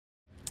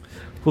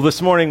Well,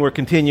 this morning we're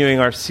continuing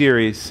our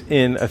series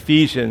in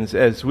Ephesians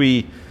as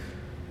we've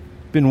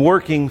been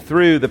working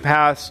through the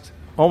past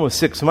almost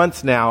 6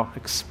 months now,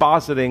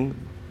 expositing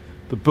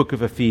the book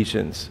of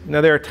Ephesians. Now,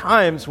 there are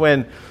times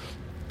when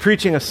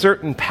preaching a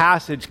certain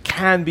passage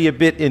can be a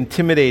bit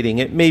intimidating.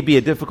 It may be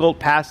a difficult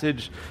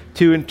passage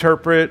to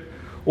interpret,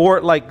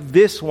 or like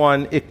this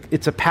one,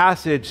 it's a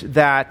passage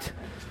that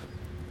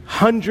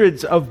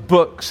hundreds of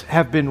books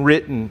have been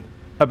written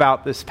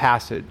about this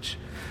passage.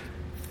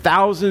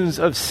 Thousands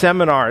of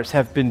seminars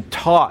have been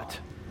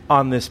taught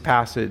on this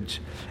passage,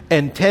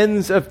 and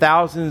tens of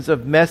thousands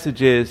of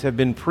messages have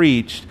been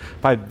preached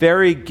by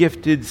very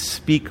gifted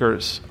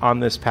speakers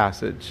on this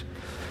passage.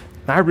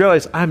 And I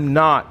realize I'm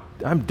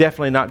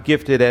definitely not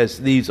gifted as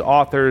these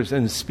authors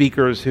and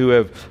speakers who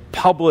have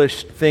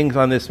published things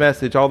on this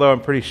message, although I'm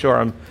pretty sure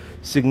I'm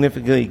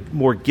significantly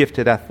more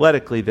gifted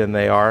athletically than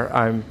they are.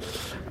 I'm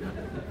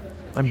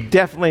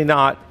definitely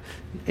not,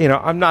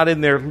 I'm not in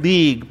their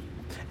league.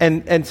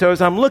 And so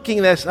as I'm looking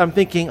at this, I'm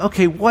thinking,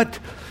 okay,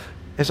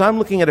 as I'm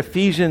looking at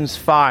Ephesians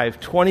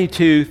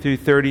 5:22 through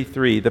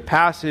 33, the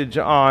passage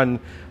on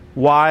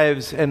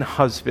wives and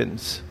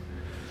husbands,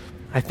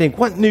 I think,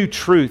 what new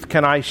truth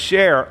can I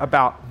share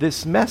about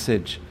this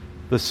message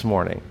this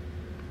morning?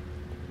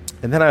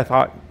 And then I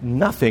thought,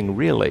 nothing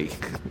really.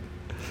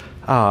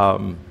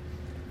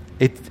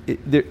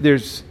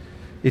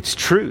 It's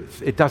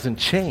truth. It doesn't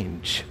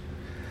change.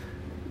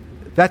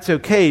 That's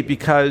okay,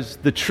 because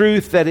the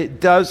truth that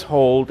it does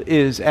hold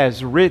is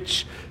as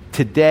rich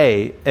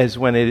today as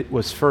when it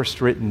was first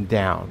written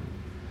down.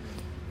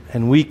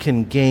 And we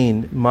can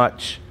gain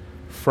much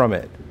from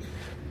it.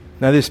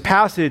 Now, this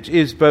passage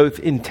is both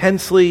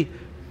intensely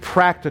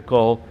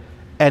practical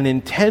and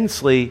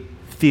intensely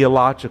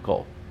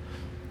theological.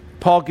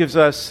 Paul gives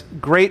us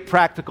great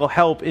practical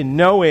help in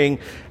knowing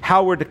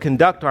how we're to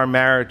conduct our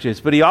marriages,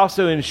 but he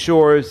also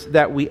ensures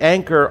that we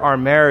anchor our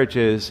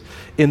marriages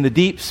in the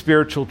deep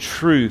spiritual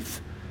truth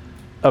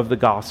of the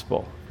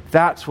gospel.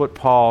 That's what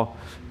Paul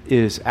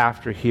is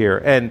after here.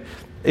 And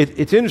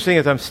it's interesting,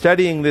 as I'm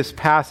studying this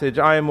passage,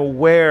 I am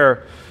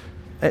aware,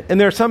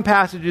 and there are some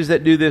passages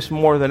that do this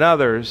more than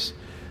others,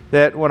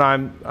 that when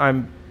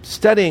I'm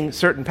studying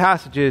certain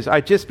passages,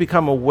 I just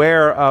become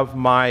aware of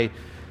my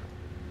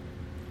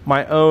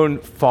own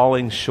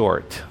falling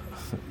short.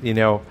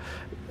 Marilyn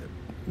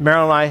and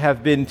I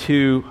have been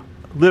to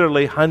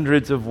literally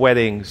hundreds of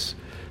weddings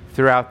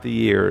throughout the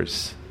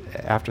years.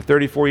 After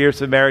 34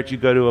 years of marriage, you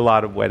go to a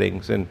lot of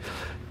weddings. And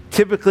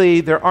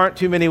typically, there aren't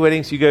too many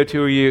weddings you go to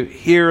where you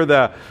hear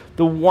the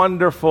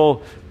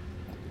wonderful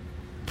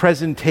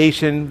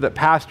presentation that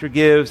pastor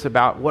gives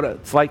about what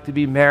it's like to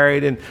be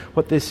married and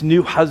what this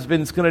new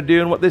husband's going to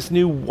do and what this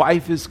new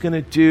wife is going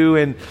to do.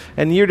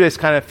 And you're just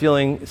kind of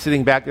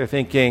sitting back there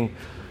thinking,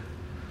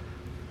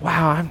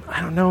 wow,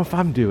 I don't know if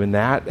I'm doing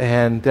that.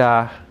 And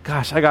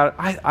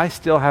I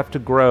still have to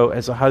grow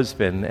as a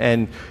husband.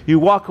 And you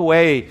walk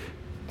away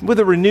with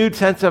a renewed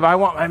sense of, I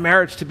want my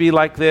marriage to be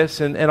like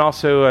this, and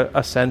also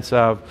a sense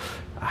of,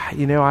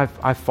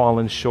 I've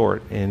fallen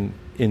short in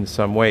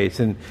some ways.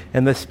 And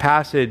this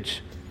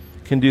passage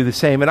can do the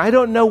same. And I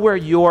don't know where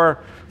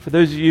for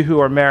those of you who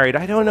are married,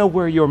 I don't know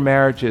where your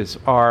marriages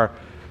are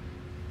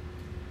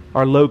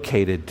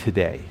located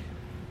today.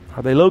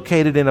 Are they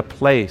located in a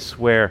place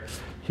where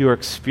you're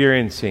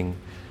experiencing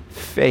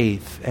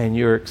faith and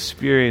you're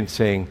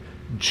experiencing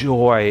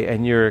joy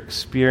and you're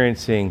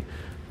experiencing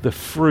the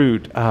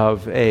fruit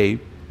of a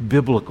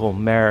biblical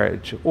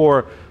marriage?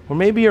 Or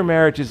maybe your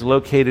marriage is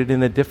located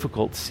in a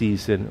difficult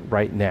season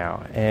right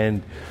now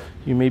and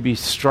you may be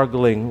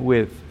struggling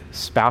with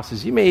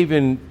spouses. You may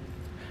even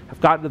have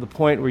gotten to the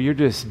point where you're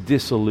just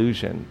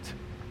disillusioned,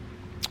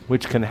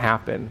 which can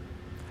happen.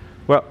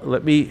 Well,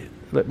 let me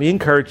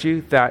encourage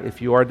you that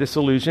if you are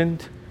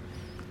disillusioned,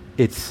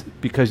 it's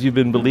because you've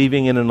been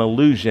believing in an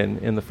illusion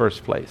in the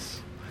first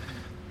place.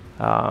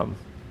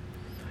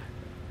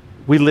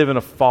 We live in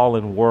a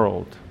fallen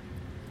world,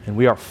 and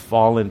we are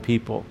fallen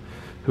people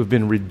who've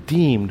been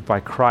redeemed by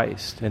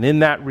Christ. And in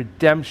that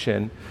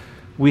redemption,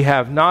 we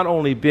have not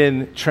only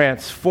been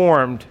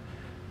transformed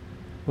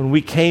when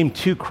we came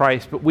to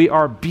Christ, but we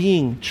are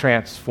being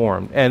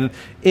transformed. And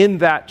in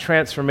that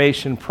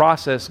transformation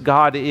process,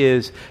 God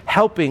is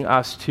helping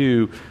us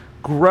to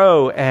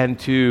grow and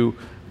to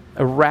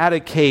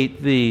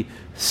eradicate the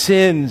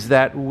sins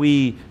that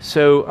we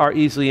so are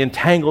easily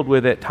entangled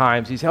with at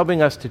times. He's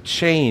helping us to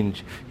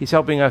change. He's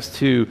helping us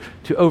to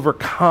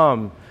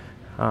overcome.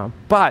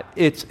 But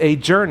it's a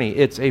journey.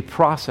 It's a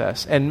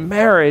process. And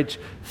marriage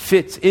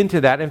fits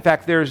into that. In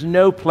fact, there's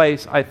no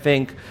place, I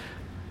think,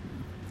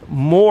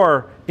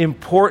 more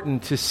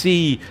important to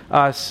see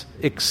us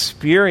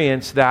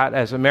experience that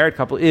as a married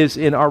couple is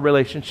in our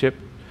relationship,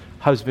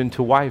 husband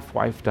to wife,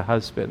 wife to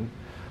husband.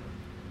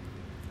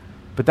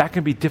 But that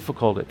can be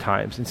difficult at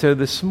times. And so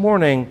this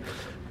morning,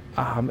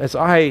 as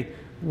I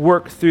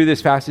work through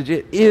this passage,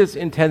 it is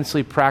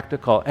intensely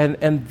practical.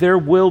 And there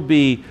will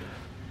be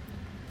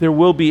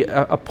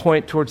a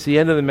point towards the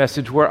end of the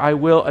message where I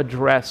will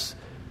address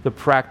the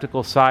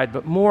practical side.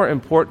 But more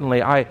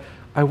importantly, I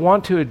I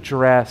want to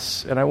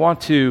address and I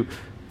want to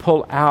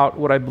pull out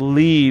what I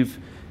believe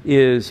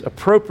is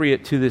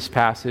appropriate to this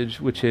passage,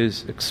 which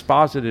is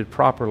exposited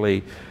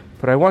properly,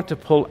 but I want to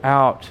pull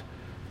out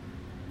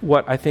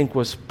what I think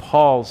was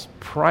Paul's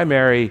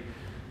primary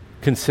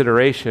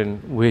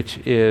consideration, which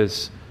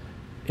is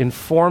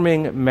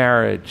informing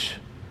marriage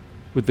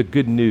with the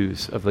good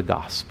news of the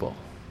gospel.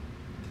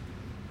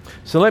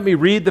 So let me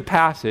read the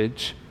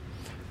passage,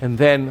 and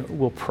then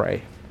we'll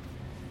pray.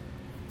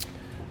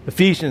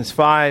 Ephesians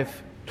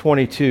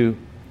 5:22.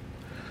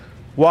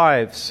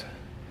 Wives,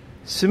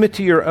 submit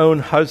to your own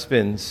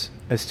husbands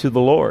as to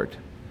the Lord.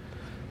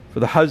 For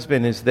the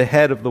husband is the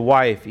head of the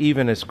wife,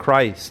 even as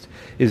Christ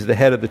is the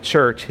head of the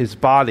church, his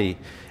body,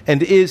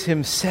 and is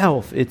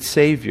himself its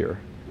Savior.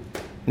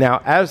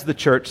 Now, as the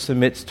church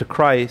submits to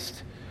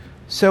Christ,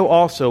 so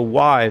also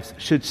wives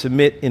should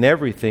submit in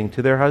everything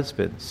to their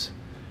husbands.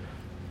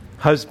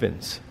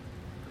 Husbands,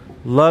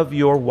 love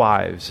your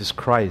wives as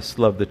Christ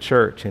loved the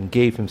church and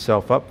gave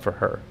himself up for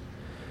her,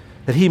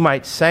 that he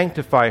might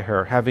sanctify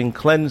her, having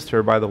cleansed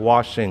her by the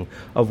washing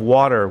of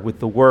water with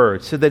the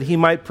word, so that he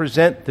might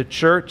present the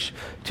church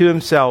to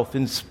himself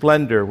in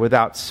splendor,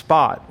 without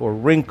spot or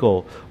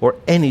wrinkle or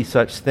any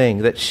such thing,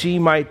 that she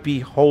might be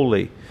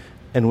holy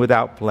and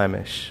without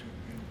blemish.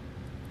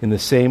 In the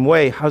same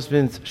way,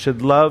 husbands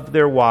should love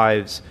their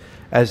wives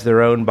as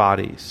their own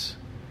bodies.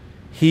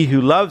 He who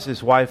loves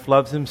his wife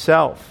loves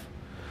himself.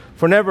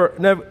 For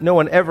no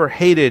one ever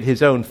hated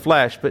his own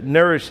flesh, but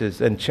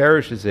nourishes and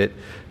cherishes it,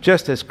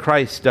 just as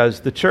Christ does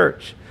the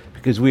church,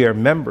 because we are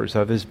members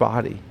of his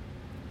body.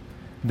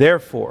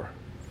 Therefore,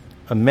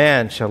 a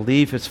man shall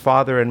leave his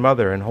father and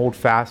mother and hold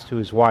fast to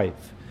his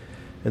wife,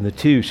 and the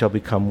two shall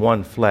become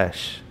one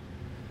flesh.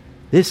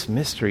 This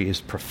mystery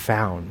is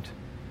profound,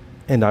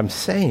 and I'm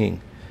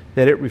saying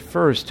that it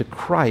refers to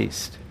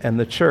Christ and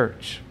the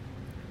church.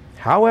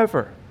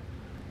 However,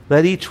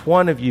 let each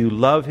one of you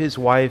love his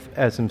wife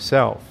as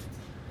himself,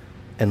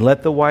 and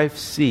let the wife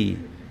see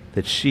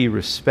that she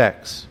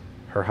respects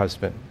her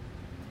husband.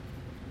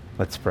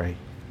 Let's pray.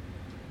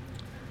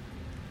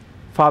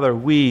 Father,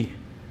 we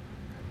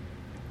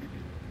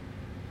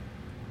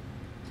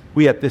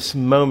at this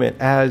moment,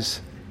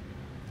 as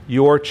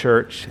your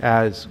church,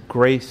 as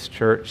Grace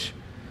Church,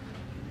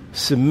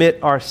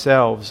 submit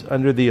ourselves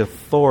under the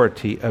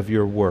authority of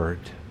your word.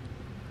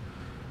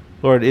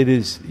 Lord, it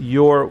is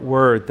your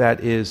word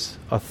that is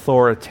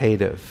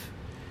authoritative.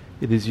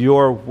 It is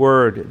your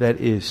word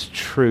that is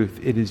truth.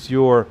 It is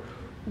your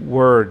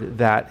word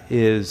that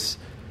is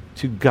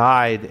to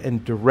guide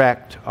and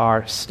direct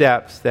our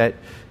steps. That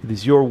it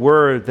is your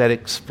word that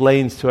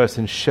explains to us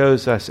and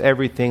shows us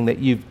everything that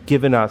you've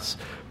given us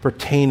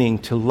pertaining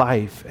to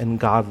life and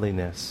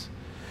godliness.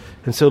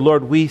 And so,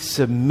 Lord, we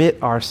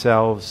submit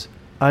ourselves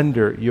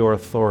under your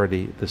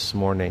authority this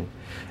morning.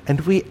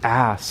 And we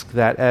ask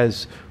that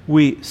as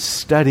we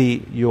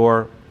study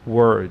your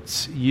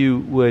words, you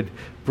would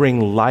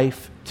bring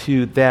life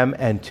to them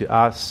and to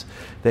us,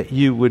 that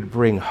you would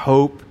bring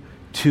hope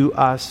to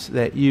us,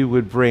 that you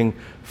would bring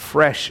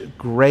fresh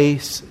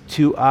grace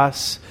to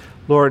us,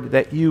 Lord,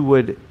 that you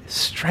would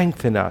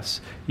strengthen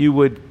us, you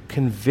would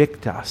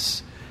convict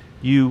us,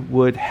 you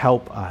would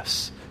help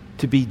us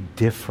to be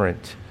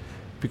different,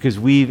 because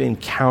we've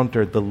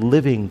encountered the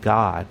living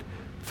God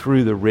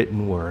through the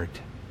written word.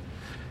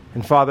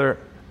 And Father,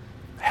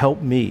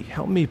 help me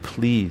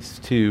please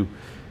to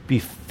be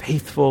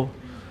faithful.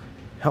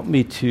 Help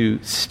me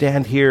to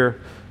stand here,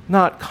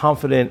 not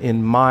confident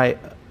in my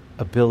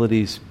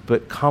abilities,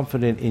 but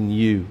confident in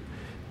you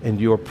and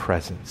your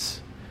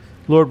presence.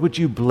 Lord, would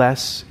you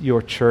bless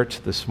your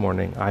church this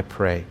morning, I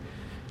pray,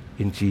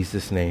 in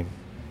Jesus' name.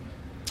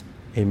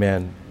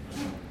 Amen.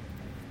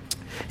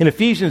 In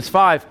Ephesians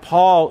 5,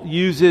 Paul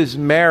uses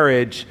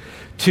marriage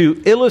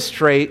to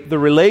illustrate the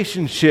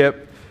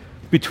relationship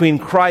between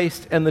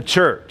Christ and the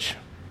church.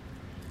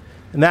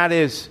 And that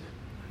is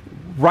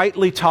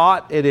rightly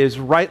taught, it is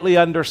rightly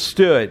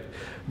understood.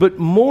 But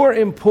more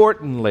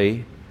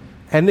importantly,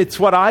 and it's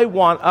what I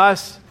want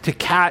us to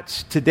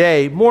catch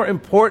today, more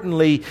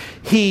importantly,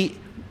 he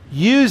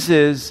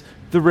uses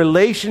the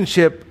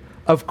relationship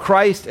of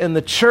Christ and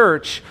the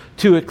church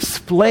to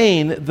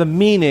explain the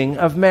meaning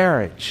of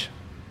marriage.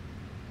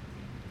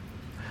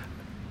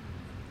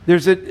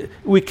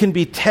 We can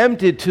be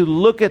tempted to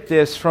look at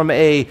this from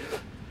a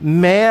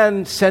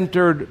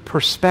man-centered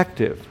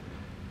perspective,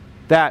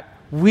 that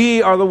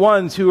we are the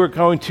ones who are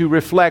going to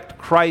reflect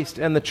Christ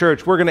and the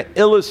church. We're going to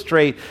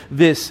illustrate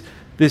this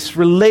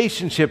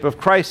relationship of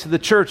Christ to the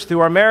church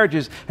through our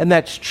marriages, and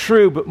that's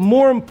true. But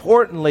more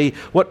importantly,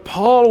 what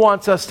Paul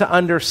wants us to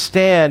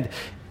understand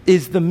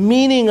is the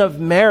meaning of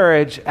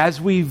marriage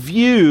as we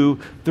view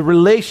the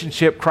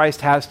relationship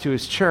Christ has to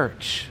his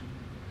church.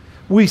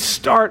 We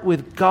start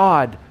with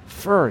God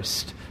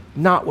first,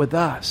 not with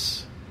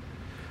us.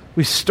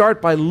 We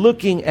start by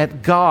looking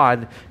at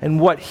God and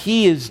what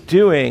he is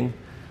doing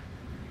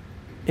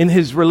in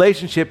his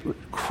relationship,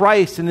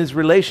 Christ in his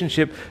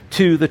relationship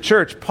to the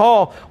church.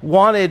 Paul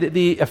wanted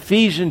the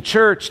Ephesian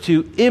church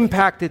to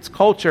impact its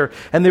culture,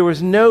 and there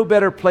was no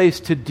better place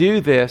to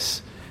do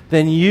this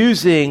than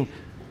using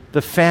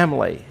the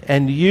family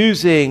and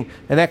using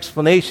an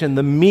explanation,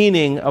 the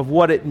meaning of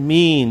what it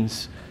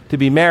means to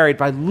be married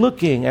by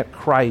looking at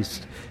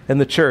Christ and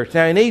the church.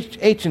 Now, in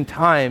ancient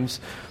times,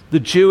 the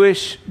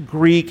Jewish,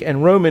 Greek,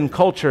 and Roman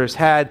cultures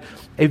had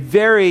a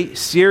very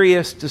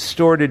serious,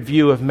 distorted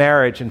view of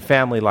marriage and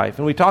family life.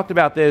 And we talked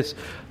about this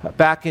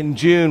back in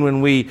June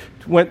when we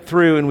went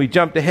through and we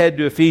jumped ahead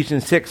to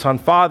Ephesians 6 on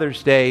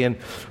Father's Day, and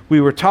we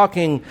were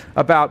talking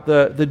about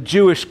the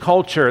Jewish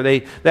culture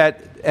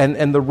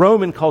and the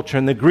Roman culture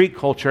and the Greek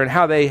culture and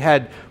how they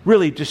had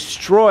really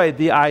destroyed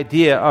the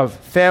idea of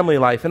family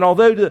life. And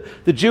although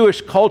the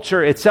Jewish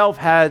culture itself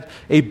had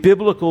a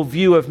biblical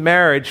view of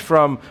marriage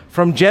from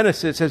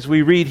Genesis, as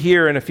we read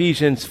here in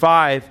Ephesians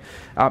 5,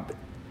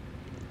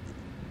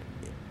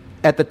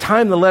 at the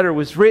time the letter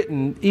was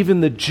written,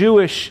 even the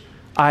Jewish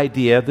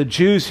idea, the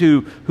Jews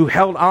who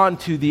held on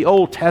to the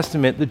Old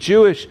Testament, the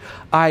Jewish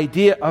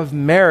idea of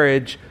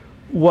marriage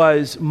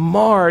was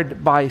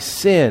marred by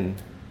sin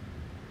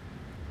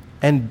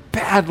and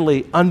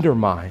badly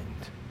undermined.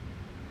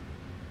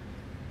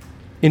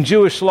 In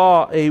Jewish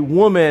law, a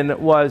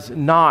woman was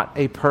not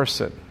a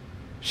person.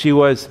 She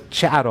was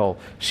chattel.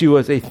 She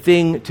was a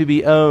thing to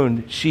be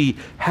owned. She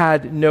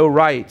had no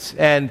rights.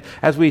 And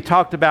as we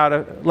talked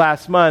about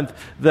last month,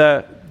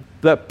 the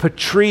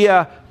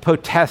patria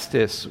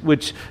potestas,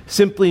 which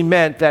simply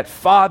meant that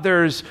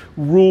fathers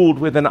ruled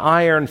with an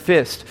iron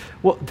fist,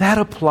 well, that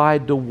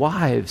applied to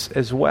wives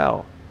as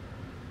well.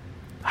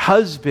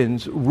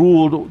 Husbands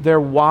ruled their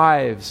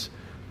wives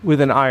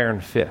with an iron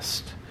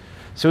fist.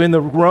 So in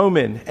the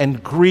Roman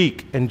and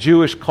Greek and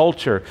Jewish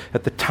culture,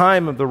 at the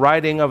time of the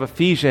writing of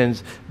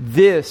Ephesians,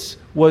 this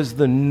was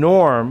the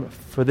norm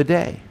for the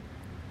day.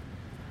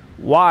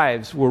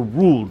 Wives were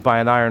ruled by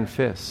an iron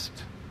fist.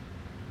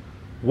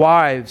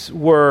 Wives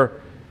were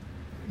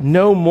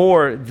no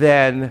more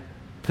than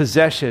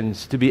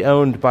possessions to be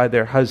owned by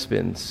their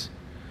husbands.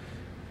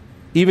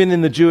 Even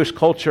in the Jewish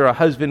culture, a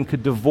husband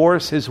could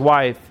divorce his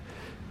wife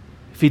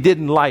if he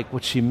didn't like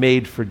what she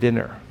made for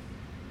dinner.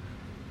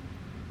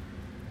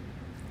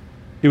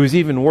 It was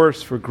even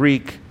worse for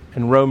Greek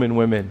and Roman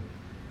women.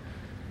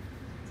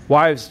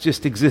 Wives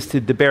just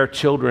existed to bear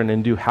children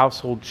and do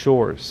household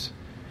chores.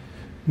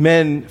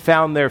 Men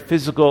found their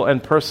physical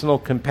and personal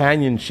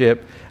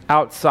companionship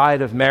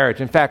outside of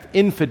marriage. In fact,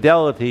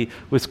 infidelity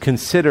was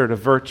considered a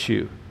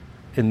virtue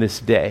in this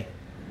day.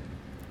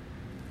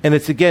 And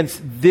it's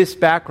against this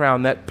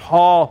background that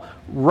Paul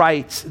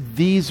writes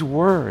these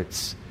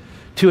words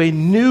to a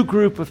new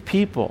group of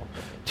people,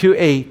 to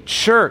a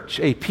church,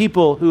 a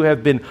people who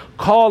have been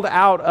called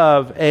out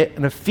of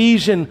an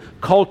Ephesian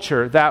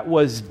culture that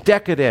was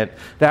decadent,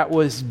 that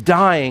was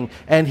dying,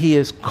 and he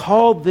has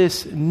called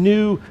this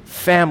new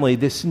family,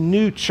 this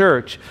new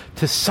church,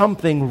 to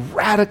something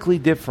radically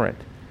different.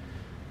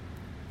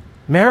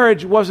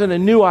 Marriage wasn't a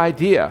new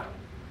idea,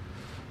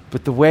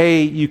 but the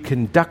way you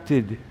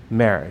conducted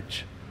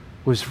marriage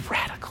was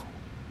radical.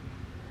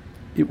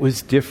 It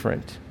was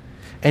different.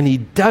 And he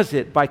does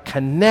it by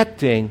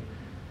connecting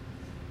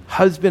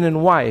husband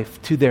and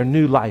wife to their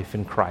new life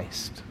in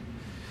Christ.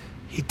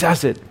 He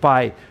does it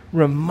by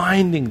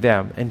reminding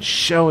them and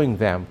showing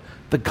them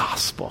the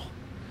gospel,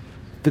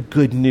 the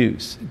good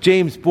news.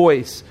 James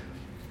Boyce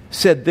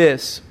said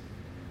this.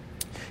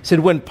 He said,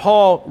 when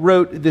Paul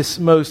wrote this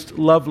most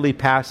lovely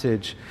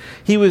passage,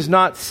 he was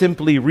not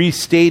simply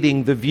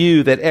restating the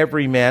view that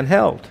every man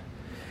held.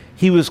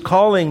 He was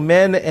calling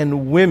men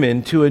and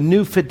women to a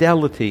new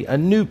fidelity, a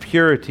new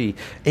purity,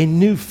 a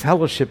new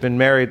fellowship in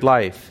married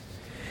life.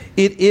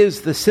 It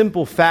is the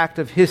simple fact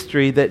of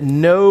history that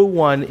no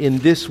one in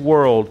this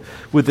world,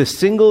 with the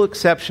single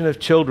exception of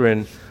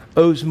children,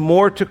 owes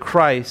more to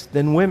Christ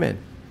than women.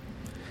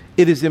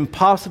 It is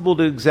impossible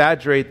to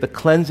exaggerate the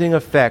cleansing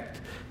effect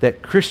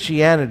that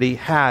Christianity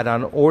had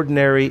on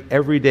ordinary,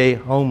 everyday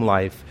home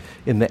life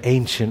in the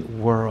ancient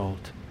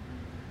world.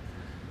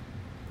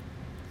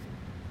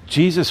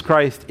 Jesus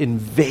Christ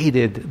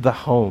invaded the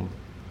home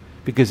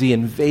because he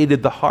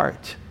invaded the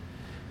heart.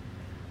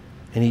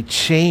 And he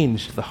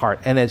changed the heart.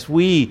 And as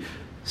we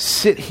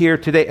sit here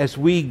today, as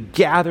we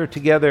gather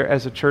together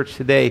as a church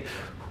today,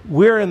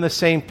 we're in the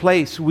same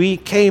place. We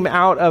came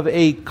out of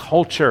a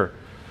culture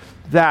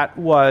that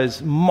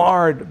was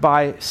marred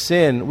by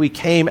sin. We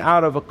came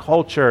out of a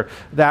culture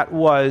that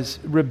was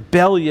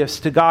rebellious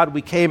to God.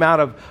 We came out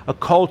of a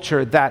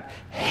culture that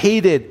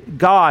hated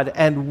God.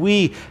 And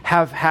we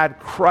have had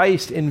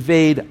Christ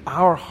invade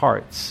our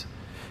hearts.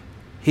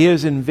 He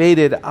has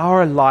invaded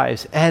our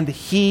lives, and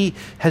he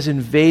has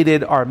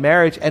invaded our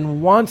marriage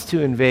and wants to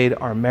invade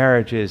our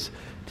marriages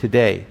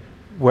today,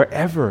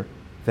 wherever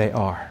they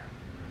are.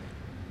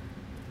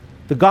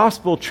 The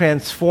gospel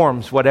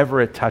transforms whatever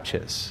it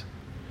touches.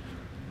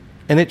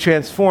 And it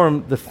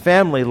transformed the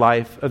family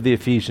life of the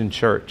Ephesian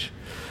church.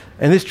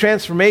 And this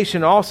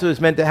transformation also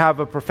is meant to have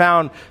a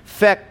profound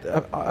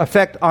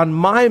effect on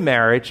my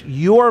marriage,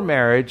 your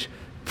marriage,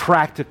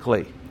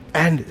 practically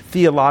and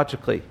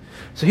theologically.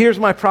 So here's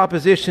my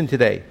proposition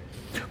today.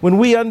 When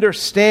we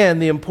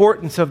understand the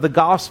importance of the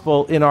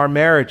gospel in our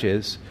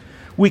marriages,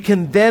 we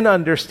can then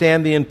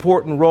understand the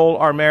important role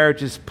our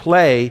marriages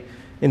play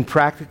in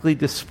practically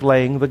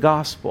displaying the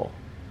gospel.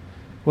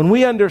 When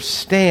we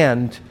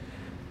understand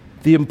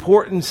the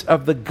importance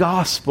of the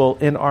gospel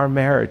in our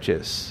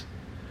marriages,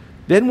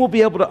 then we'll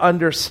be able to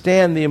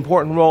understand the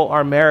important role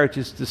our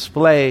marriages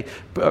play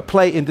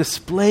in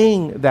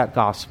displaying that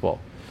gospel.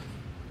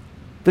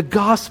 The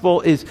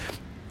gospel is,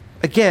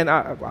 again,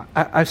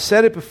 I've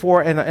said it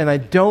before, and I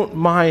don't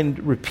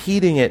mind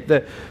repeating it,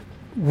 that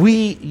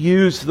we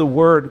use the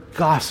word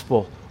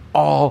gospel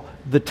all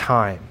the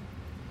time.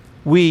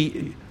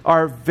 We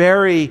are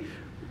very,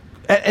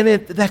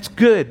 that's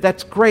good,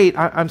 that's great.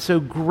 I'm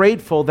so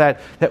grateful that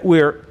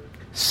we're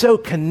so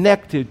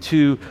connected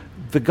to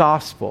the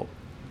gospel.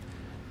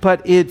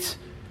 But it's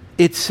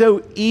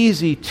so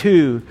easy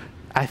to,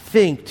 I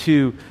think,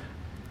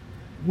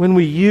 when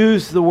we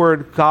use the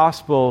word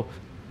gospel,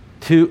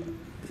 to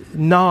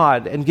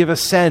nod and give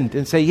assent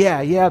and say,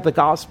 yeah, the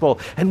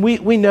gospel. And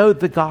we know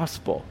the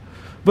gospel.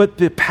 But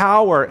the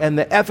power and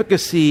the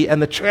efficacy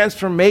and the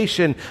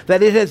transformation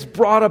that it has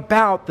brought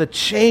about, the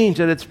change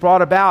that it's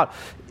brought about,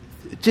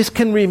 just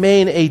can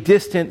remain a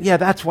distant,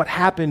 that's what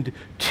happened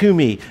to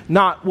me,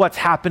 not what's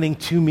happening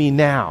to me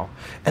now.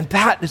 And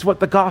that is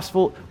what the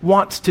gospel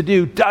wants to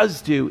do,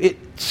 does do.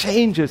 It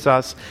changes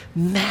us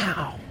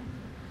now.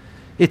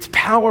 It's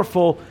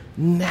powerful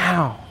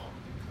now.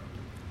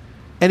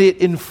 And it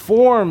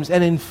informs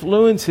and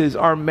influences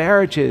our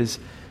marriages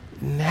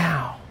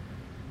now.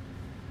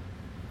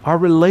 Our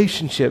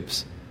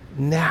relationships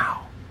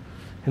now.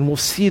 And we'll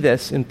see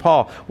this in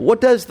Paul.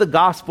 What does the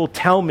gospel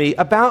tell me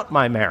about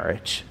my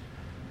marriage?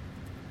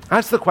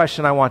 That's the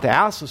question I want to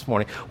ask this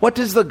morning. What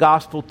does the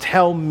gospel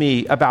tell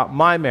me about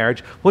my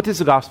marriage? What does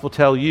the gospel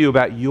tell you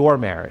about your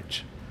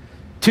marriage?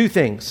 Two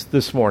things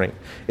this morning.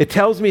 It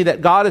tells me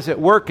that God is at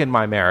work in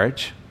my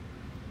marriage,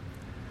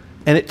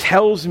 and it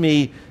tells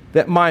me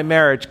that my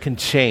marriage can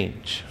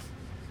change.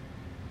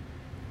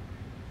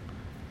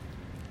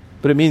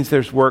 But it means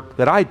there's work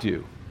that I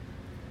do.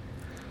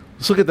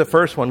 Let's look at the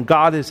first one.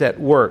 God is at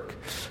work.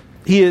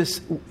 He is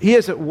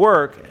at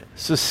work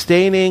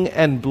sustaining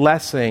and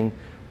blessing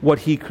what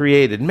he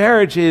created.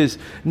 Marriage is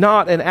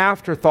not an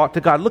afterthought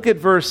to God. Look at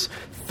verse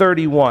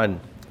 31.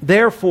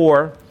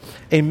 Therefore,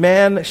 a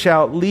man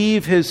shall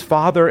leave his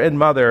father and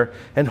mother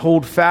and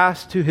hold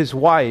fast to his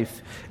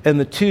wife, and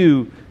the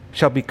two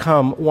shall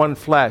become one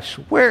flesh.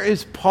 Where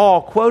is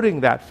Paul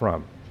quoting that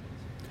from?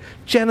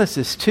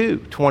 Genesis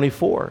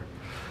 2:24.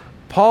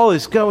 Paul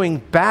is going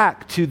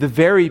back to the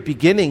very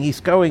beginning. He's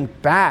going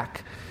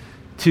back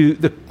to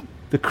the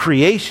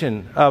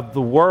creation of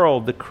the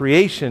world, the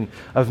creation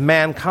of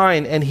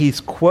mankind, and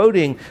he's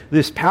quoting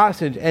this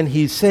passage, and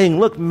he's saying,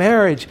 look,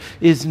 marriage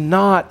is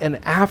not an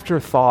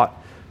afterthought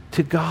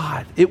to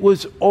God. It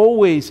was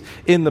always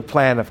in the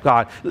plan of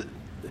God.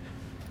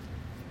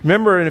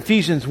 Remember in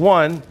Ephesians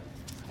 1,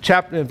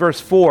 chapter verse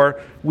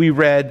 4, we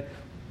read,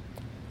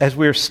 as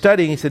we were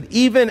studying, he said,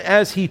 even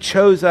as he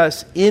chose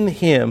us in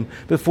him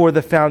before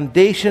the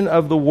foundation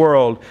of the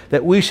world,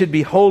 that we should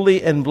be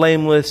holy and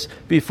blameless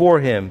before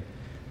him.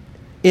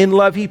 In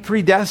love, he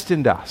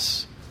predestined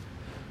us.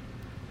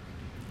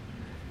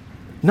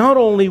 Not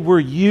only were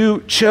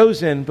you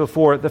chosen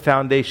before the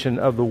foundation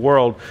of the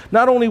world,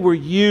 not only were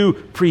you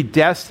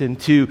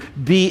predestined to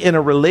be in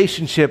a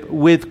relationship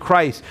with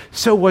Christ,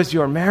 so was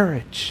your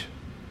marriage.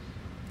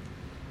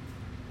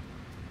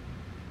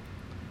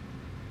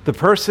 The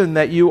person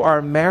that you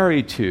are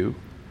married to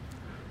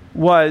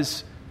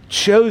was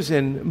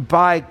chosen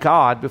by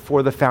God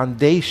before the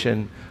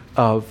foundation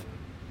of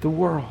the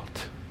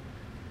world.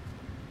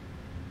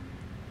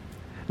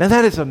 Now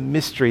that is a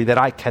mystery that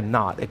I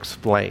cannot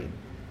explain.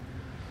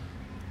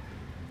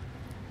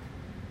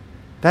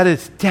 That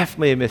is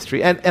definitely a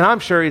mystery. And I'm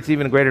sure it's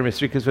even a greater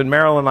mystery because when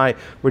Meryl and I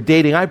were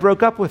dating, I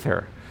broke up with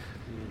her.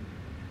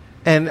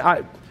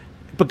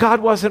 But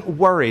God wasn't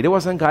worried. It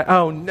wasn't God,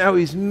 oh no,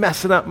 he's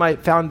messing up my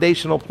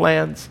foundational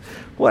plans.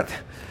 What?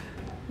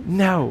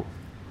 No.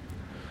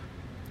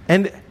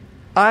 And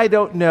I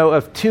don't know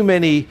of too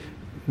many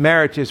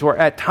marriages where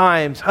at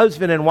times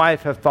husband and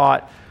wife have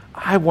thought,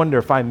 I wonder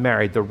if I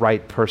married the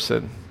right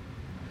person.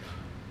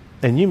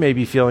 And you may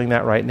be feeling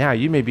that right now.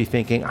 You may be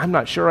thinking, I'm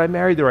not sure I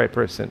married the right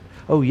person.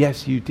 Oh,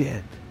 yes, you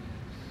did.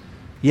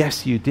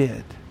 Yes, you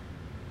did.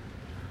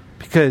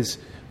 Because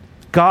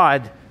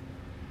God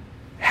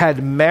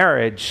had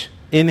marriage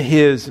in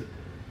his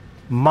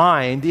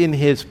mind, in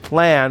his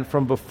plan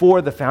from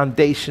before the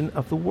foundation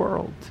of the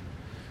world.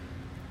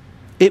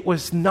 It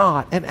was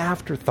not an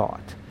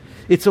afterthought.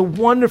 It's a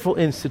wonderful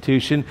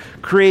institution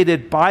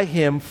created by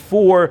him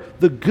for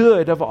the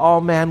good of all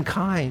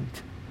mankind.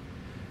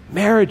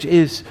 Marriage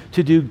is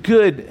to do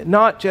good,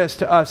 not just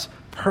to us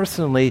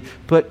personally,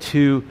 but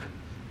to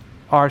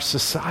our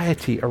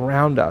society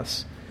around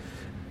us.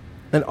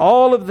 And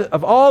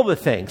of all the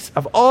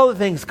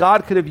things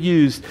God could have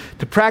used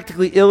to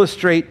practically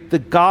illustrate the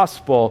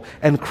gospel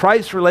and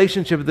Christ's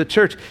relationship with the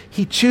church,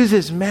 he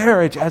chooses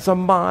marriage as a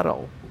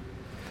model.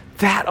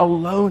 That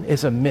alone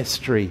is a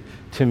mystery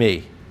to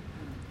me.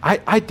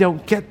 I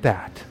don't get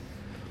that.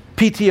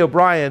 P.T.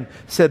 O'Brien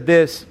said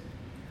this.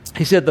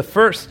 He said, the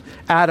first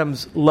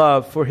Adam's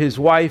love for his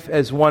wife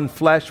as one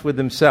flesh with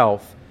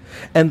himself,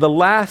 and the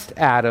last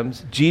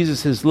Adam's,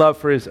 Jesus' love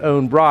for his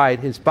own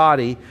bride, his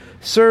body,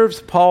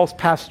 serves Paul's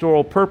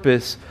pastoral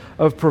purpose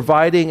of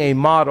providing a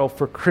model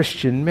for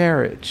Christian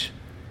marriage.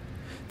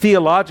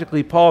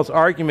 Theologically, Paul's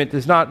argument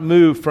does not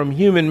move from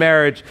human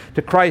marriage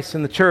to Christ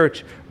and the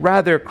church.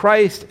 Rather,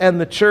 Christ and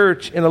the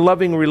church in a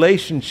loving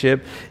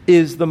relationship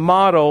is the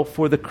model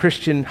for the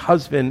Christian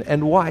husband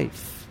and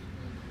wife.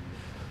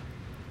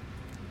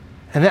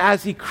 And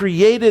as he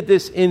created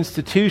this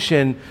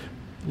institution,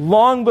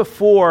 long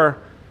before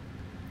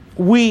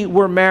we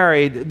were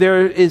married,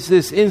 there is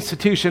this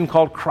institution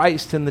called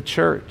Christ and the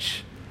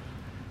church.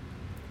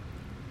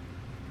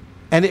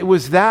 And it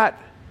was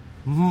that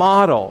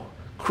model,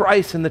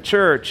 Christ and the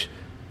church,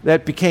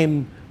 that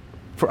became,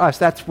 for us,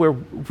 that's where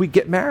we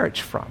get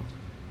marriage from.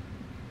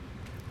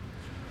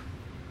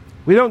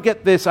 We don't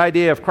get this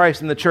idea of Christ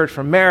and the church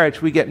from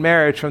marriage. We get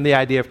marriage from the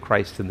idea of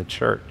Christ and the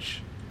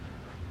church.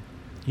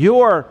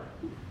 You're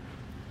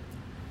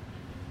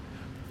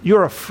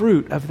a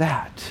fruit of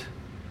that.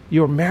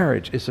 Your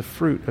marriage is a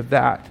fruit of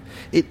that.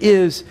 It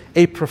is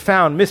a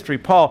profound mystery.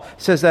 Paul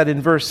says that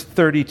in verse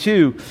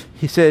 32.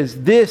 He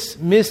says, this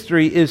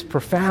mystery is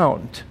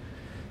profound.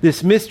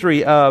 This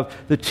mystery of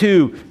the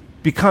two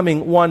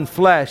becoming one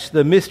flesh,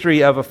 the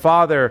mystery of a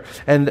father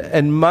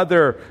and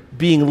mother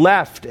being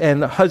left,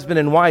 and husband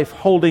and wife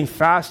holding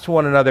fast to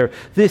one another.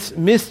 This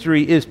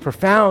mystery is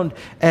profound.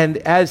 And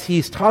as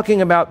he's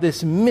talking about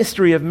this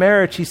mystery of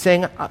marriage, he's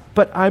saying,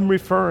 but I'm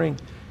referring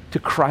to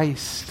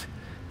Christ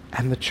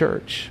and the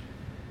church.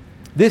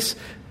 This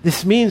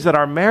means that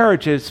our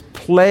marriages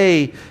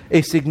play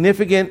a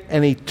significant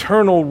and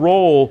eternal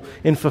role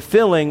in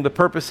fulfilling the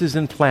purposes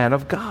and plan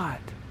of God.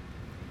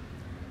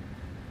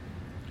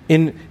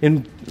 In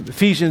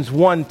Ephesians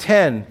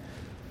 1:10,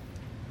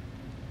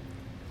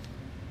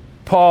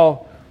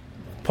 Paul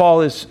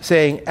is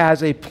saying,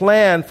 as a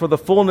plan for the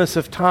fullness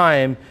of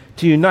time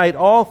to unite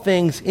all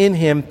things in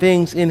him,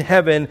 things in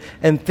heaven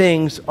and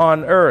things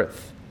on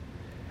earth.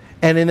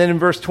 And then in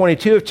verse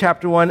 22 of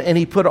chapter 1, and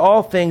he put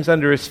all things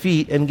under his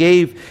feet and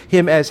gave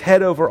him as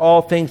head over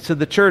all things to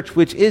the church,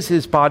 which is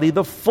his body,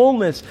 the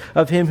fullness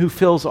of him who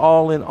fills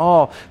all in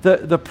all.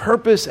 The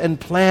purpose and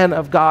plan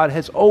of God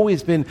has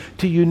always been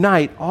to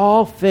unite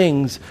all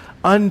things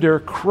under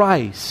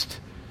Christ.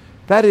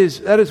 That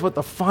is what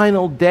the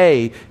final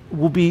day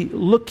will be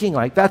looking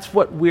like. That's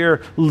what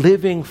we're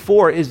living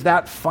for, is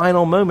that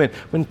final moment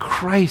when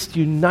Christ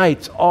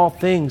unites all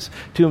things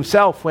to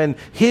himself, when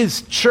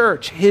his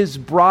church, his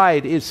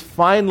bride, is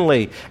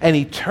finally and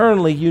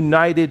eternally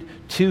united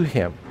to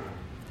him.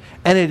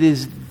 And it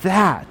is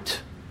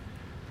that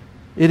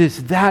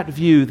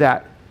view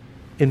that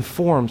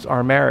informs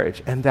our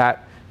marriage, and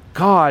that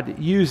God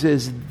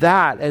uses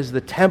that as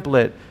the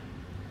template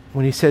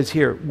when he says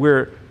here,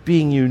 we're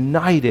being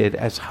united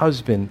as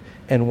husband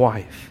and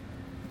wife.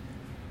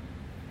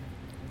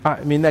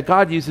 I mean, that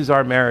God uses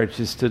our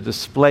marriages to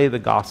display the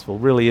gospel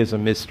really is a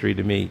mystery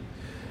to me.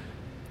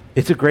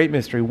 It's a great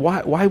mystery.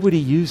 Why would he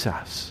use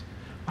us?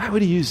 Why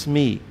would he use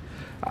me?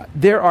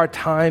 There are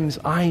times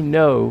I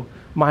know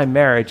my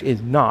marriage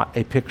is not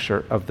a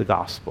picture of the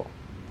gospel.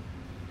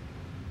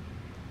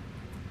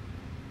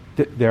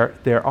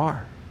 There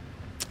are.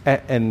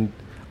 And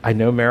I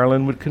know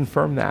Marilyn would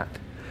confirm that.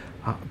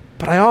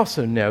 But I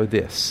also know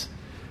this,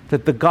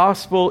 that the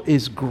gospel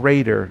is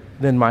greater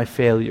than my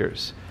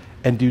failures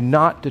and do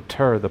not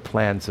deter the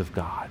plans of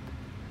God.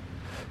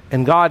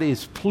 And God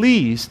is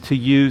pleased to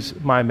use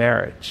my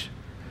marriage.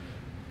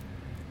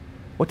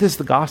 What does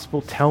the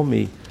gospel tell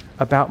me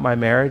about my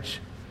marriage?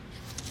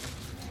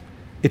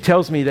 It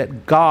tells me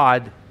that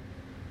God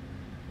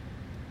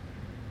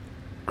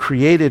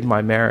created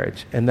my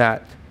marriage, and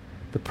that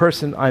the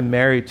person I'm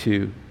married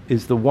to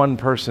is the one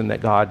person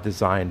that God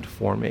designed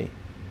for me.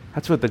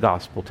 That's what the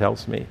gospel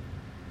tells me.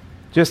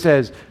 Just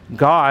as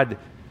God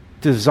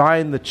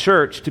designed the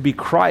church to be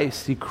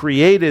Christ, he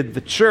created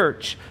the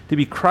church to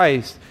be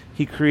Christ,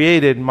 he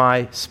created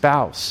my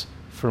spouse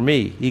for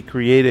me. He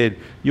created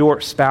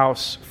your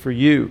spouse for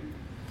you.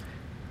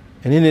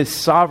 And in his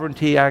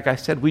sovereignty, like I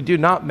said, we do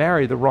not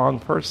marry the wrong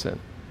person.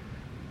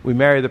 We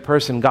marry the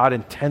person God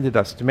intended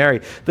us to marry.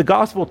 The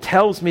gospel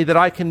tells me that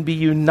I can be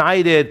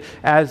united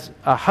as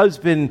a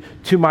husband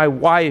to my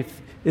wife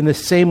in the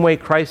same way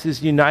Christ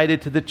is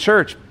united to the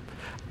church.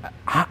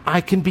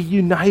 I can be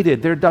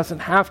united. There doesn't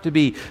have to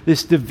be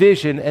this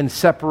division and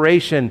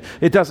separation.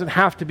 It doesn't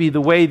have to be the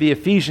way the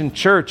Ephesian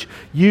church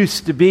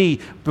used to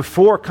be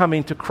before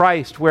coming to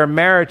Christ, where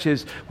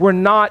marriages were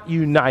not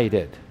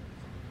united.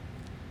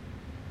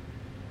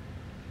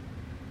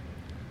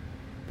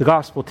 The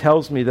gospel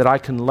tells me that I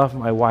can love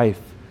my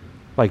wife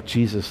like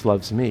Jesus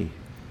loves me.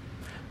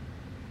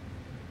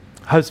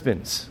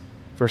 Husbands,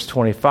 verse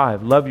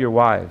 25, love your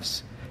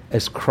wives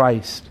as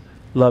Christ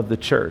loved the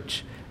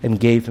church and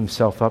gave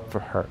himself up for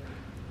her.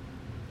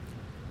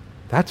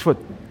 That's what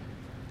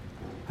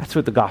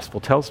the gospel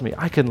tells me.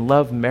 I can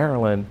love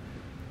Marilyn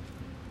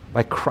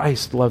like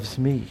Christ loves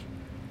me.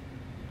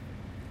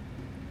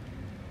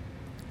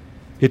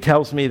 It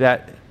tells me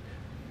that,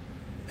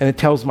 and it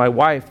tells my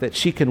wife that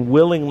she can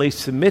willingly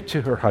submit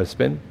to her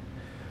husband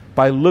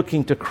by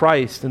looking to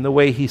Christ and the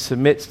way he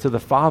submits to the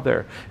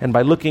Father, and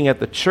by looking at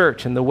the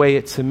church and the way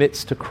it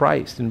submits to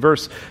Christ. In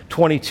verse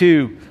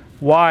 22,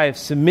 wives,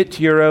 submit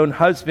to your own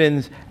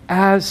husbands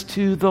as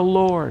to the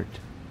Lord.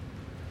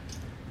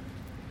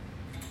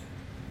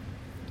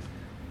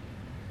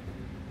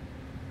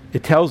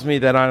 It tells me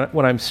that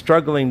when I'm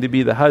struggling to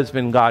be the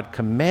husband God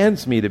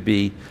commands me to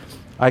be,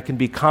 I can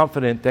be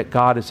confident that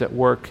God is at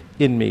work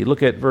in me.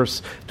 Look at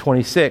verse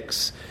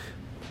 26.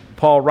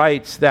 Paul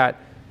writes that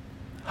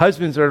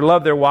husbands are to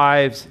love their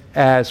wives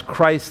as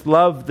Christ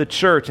loved the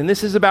church. And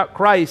this is about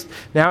Christ.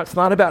 Now, it's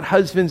not about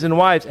husbands and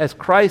wives. As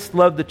Christ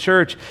loved the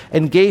church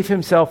and gave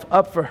himself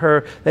up for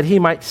her, that he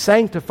might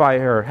sanctify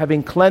her,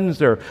 having cleansed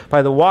her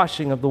by the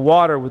washing of the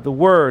water with the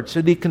word,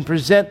 so that he can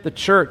present the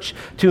church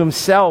to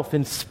himself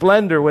in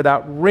splendor,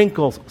 without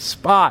wrinkle,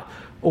 spot,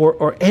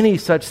 or any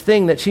such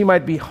thing, that she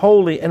might be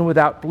holy and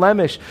without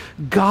blemish.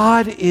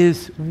 God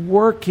is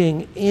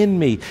working in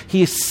me.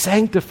 He is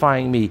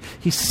sanctifying me.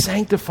 He's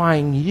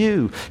sanctifying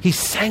you. He's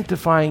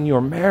sanctifying your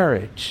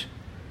marriage.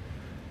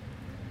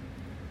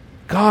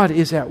 God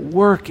is at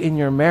work in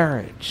your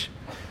marriage.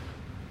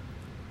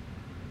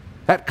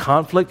 That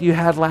conflict you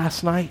had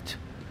last night,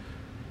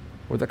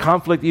 or the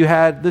conflict you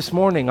had this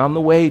morning on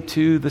the way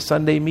to the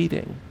Sunday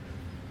meeting,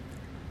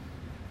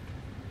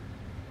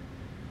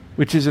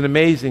 which is an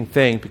amazing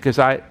thing, because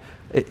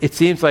it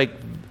seems like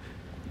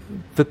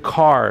the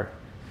car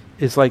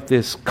is like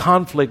this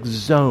conflict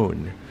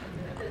zone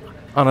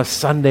on a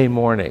Sunday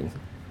morning.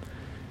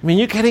 I mean,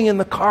 you're getting in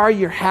the car,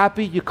 you're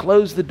happy, you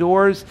close the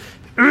doors,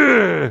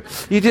 you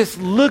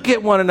just look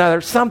at one another.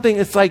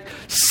 It's like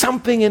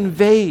something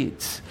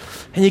invades.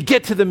 And you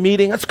get to the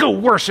meeting, let's go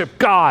worship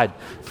God.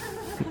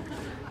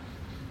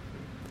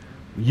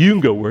 You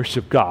can go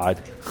worship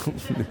God.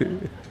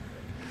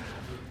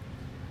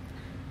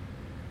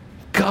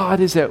 God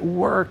is at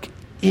work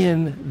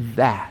in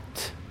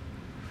that.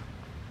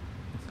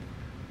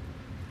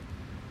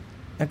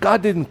 Now,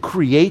 God didn't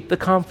create the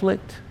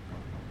conflict,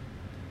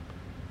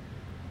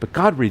 but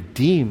God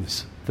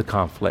redeems the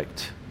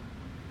conflict.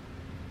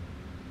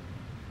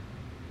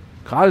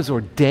 God has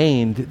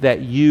ordained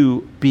that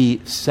you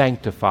be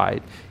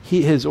sanctified.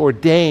 He has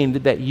ordained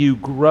that you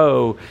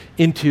grow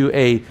into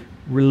a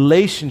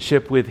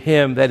relationship with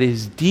him that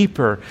is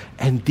deeper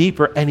and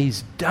deeper, and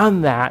he's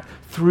done that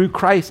through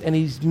Christ, and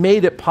he's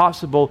made it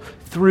possible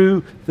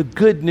through the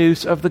good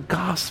news of the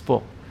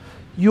gospel.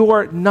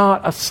 You're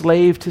not a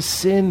slave to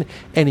sin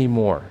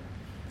anymore.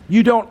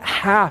 You don't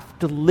have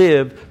to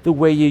live the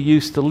way you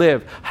used to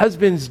live.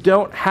 Husbands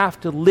don't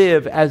have to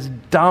live as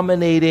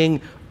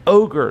dominating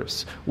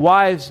ogres.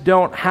 Wives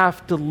don't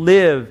have to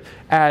live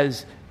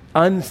as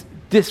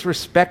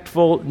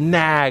disrespectful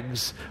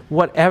nags,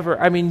 whatever.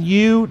 I mean,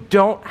 you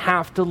don't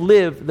have to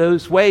live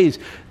those ways.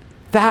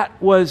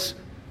 That was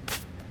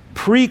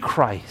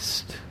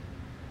pre-Christ.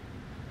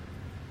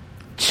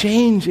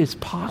 Change is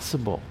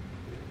possible.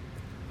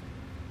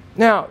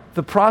 Now,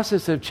 the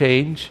process of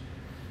change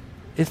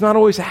is not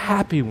always a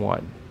happy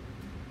one.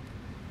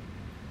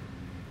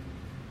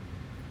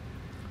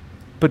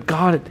 But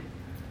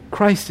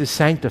Christ is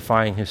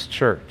sanctifying his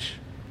church.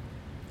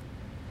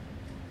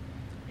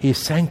 He is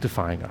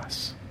sanctifying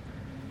us.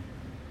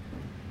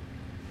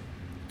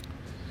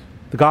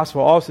 The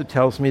gospel also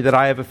tells me that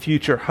I have a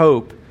future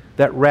hope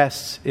that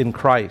rests in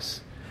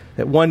Christ.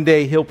 That one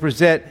day he'll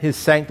present his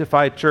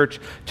sanctified church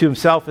to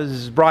himself as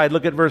his bride.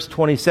 Look at verse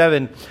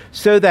 27.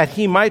 So that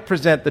he might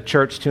present the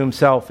church to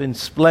himself in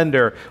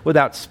splendor,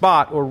 without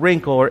spot or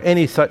wrinkle or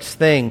any such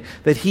thing,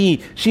 that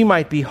she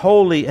might be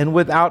holy and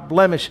without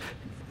blemish.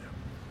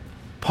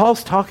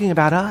 Paul's talking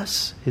about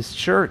us, his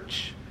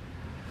church.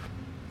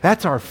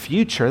 That's our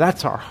future.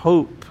 That's our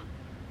hope.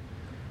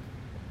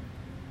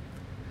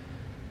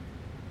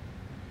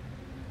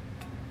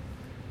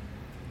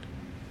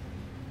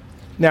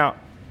 Now,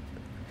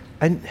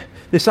 and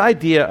this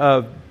idea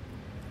of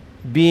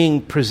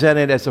being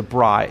presented as a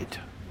bride,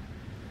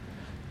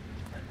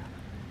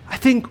 I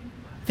think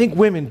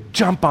women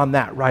jump on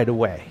that right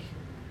away.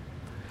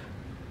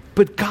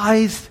 But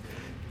guys,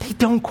 they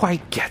don't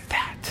quite get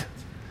that.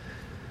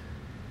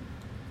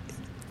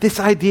 This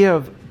idea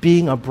of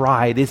being a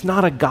bride is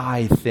not a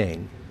guy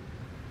thing.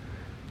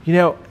 You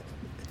know,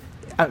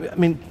 I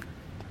mean,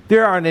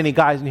 there aren't any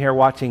guys in here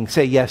watching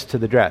Say Yes to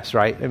the Dress,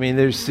 right? I mean,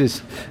 there's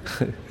this...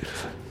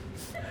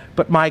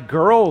 But my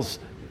girls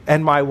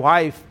and my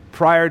wife,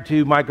 prior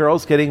to my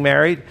girls getting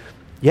married,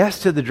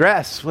 Yes to the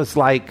Dress was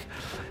like,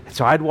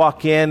 so I'd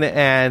walk in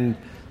and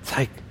it's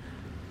like,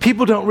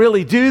 people don't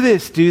really do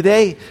this, do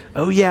they?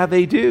 Oh yeah,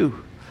 they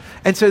do.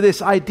 And so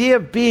this idea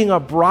of being a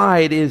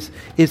bride is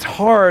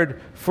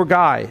hard for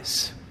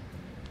guys.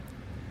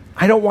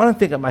 I don't want to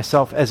think of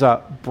myself as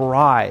a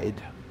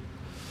bride.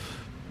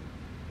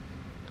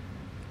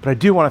 But I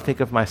do want to think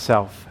of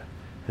myself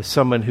as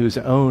someone who's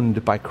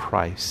owned by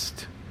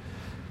Christ.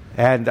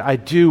 And I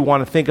do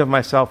want to think of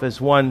myself as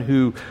one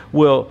who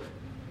will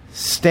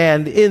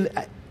stand in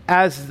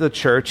as the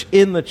church,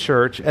 in the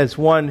church, as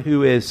one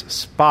who is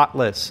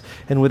spotless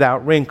and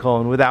without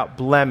wrinkle and without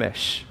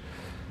blemish,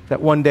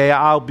 that one day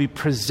I'll be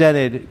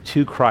presented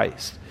to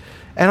Christ.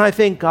 And I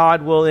think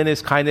God will, in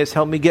his kindness,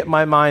 help me get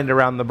my mind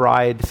around the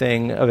bride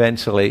thing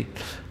eventually.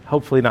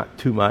 Hopefully not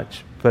too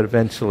much, but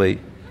eventually.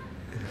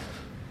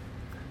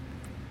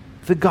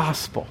 The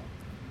gospel.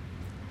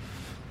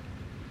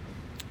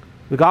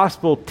 The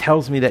gospel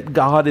tells me that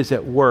God is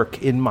at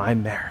work in my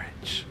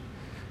marriage,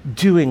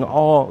 doing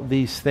all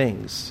these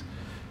things,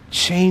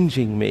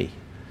 changing me.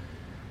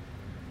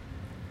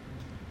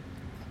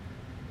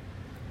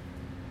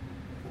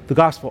 The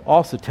gospel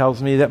also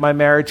tells me that my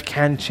marriage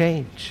can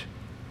change.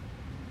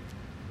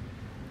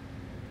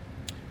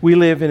 We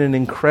live in an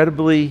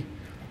incredibly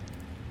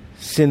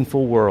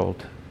sinful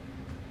world,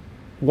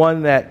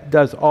 one that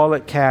does all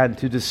it can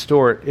to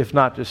distort, if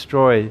not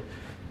destroy,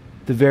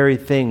 the very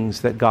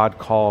things that God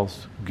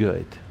calls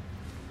good.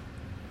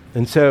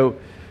 And so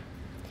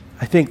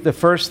I think the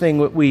first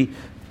thing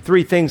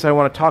three things I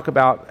want to talk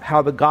about,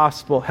 how the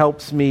gospel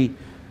tells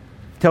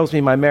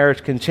me my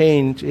marriage can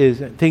change, is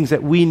things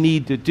that we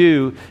need to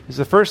do. Is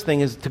the first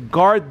thing is to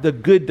guard the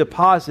good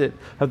deposit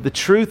of the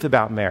truth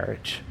about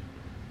marriage.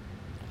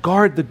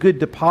 Guard the good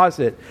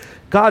deposit.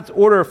 God's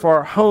order for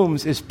our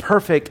homes is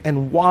perfect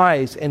and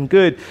wise and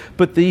good,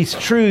 but these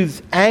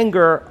truths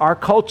anger our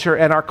culture,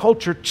 and our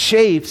culture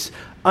chafes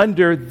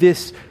under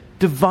this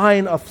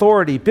divine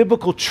authority.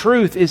 Biblical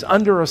truth is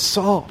under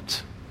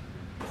assault.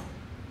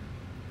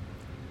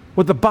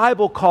 What the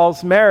Bible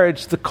calls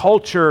marriage, the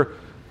culture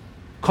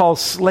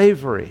calls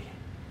slavery.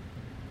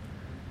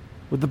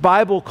 What the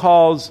Bible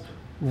calls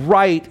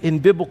right in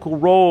biblical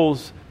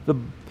roles,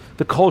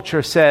 the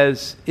culture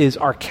says is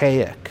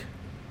archaic.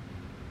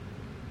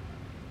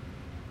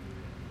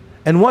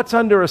 And what's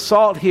under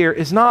assault here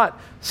is not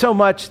so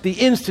much the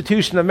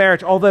institution of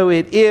marriage, although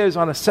it is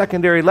on a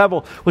secondary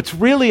level. What's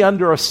really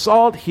under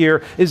assault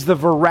here is the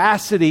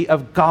veracity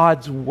of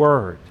God's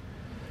word.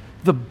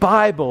 The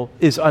Bible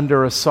is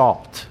under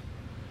assault.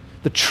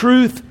 The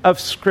truth of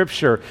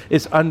Scripture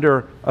is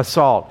under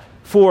assault.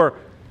 For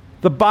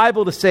the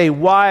Bible to say,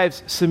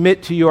 wives,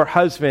 submit to your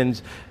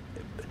husbands,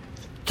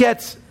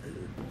 gets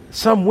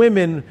some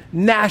women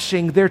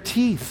gnashing their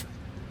teeth.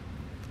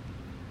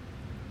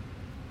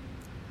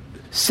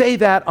 Say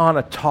that on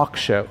a talk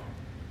show,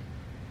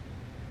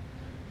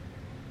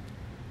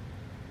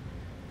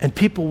 and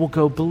people will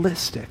go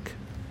ballistic.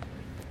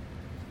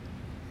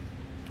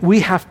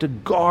 We have to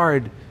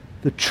guard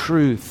the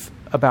truth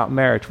about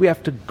marriage. We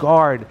have to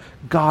guard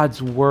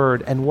God's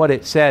word and what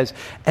it says.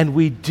 And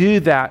we do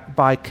that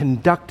by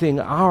conducting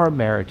our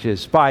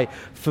marriages, by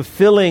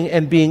fulfilling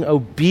and being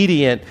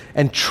obedient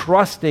and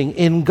trusting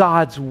in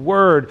God's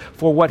word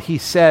for what he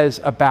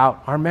says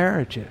about our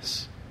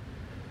marriages.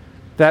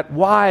 That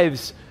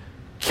wives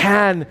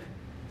can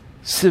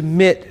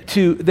submit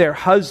to their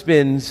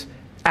husbands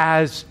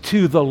as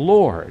to the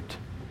Lord.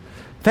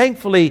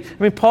 Thankfully,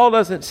 Paul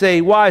doesn't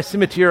say, wives,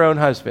 submit to your own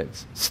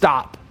husbands.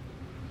 Stop.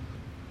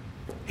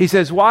 He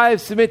says,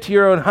 wives, submit to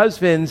your own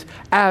husbands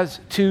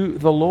as to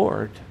the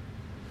Lord.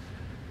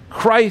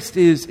 Christ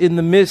is in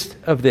the midst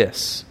of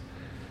this.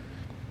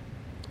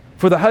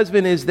 For the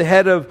husband is the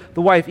head of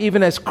the wife,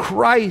 even as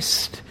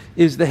Christ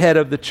is the head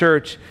of the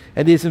church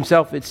and is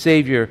himself its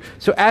Savior.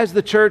 So as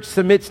the church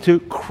submits to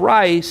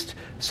Christ,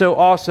 so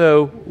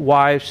also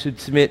wives should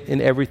submit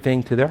in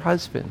everything to their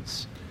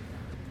husbands.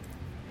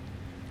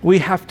 We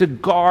have to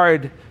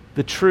guard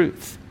the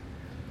truth.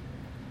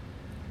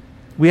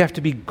 We have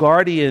to be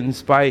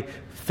guardians by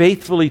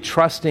faithfully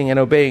trusting and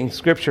obeying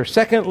Scripture.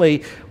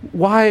 Secondly,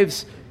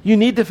 wives, you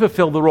need to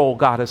fulfill the role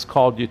God has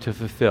called you to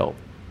fulfill.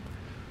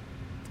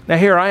 Now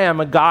here I am,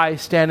 a guy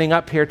standing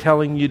up here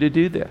telling you to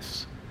do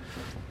this.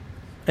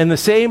 And the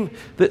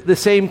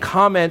same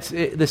comments,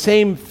 the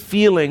same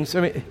feelings.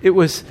 It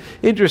was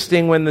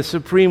interesting when the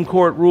Supreme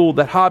Court ruled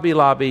that Hobby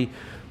Lobby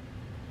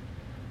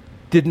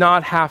did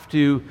not have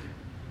to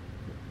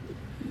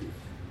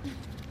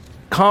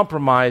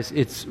compromise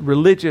its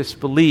religious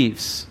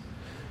beliefs,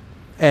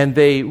 and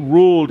they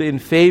ruled in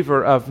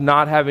favor of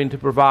not having to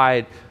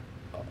provide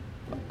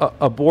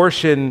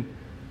abortion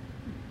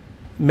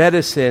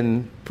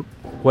medicine,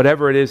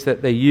 whatever it is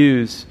that they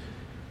use.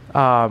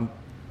 The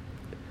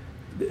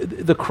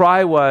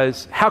cry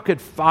was,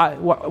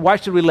 why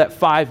should we let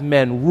 5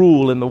 men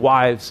rule in the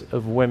wives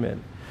of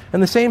women?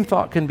 And the same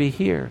thought can be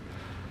here.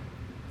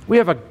 We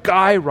have a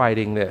guy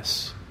writing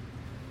this.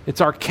 It's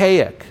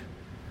archaic.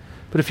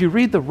 But if you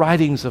read the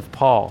writings of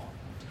Paul,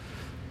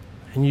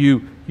 and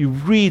you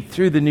read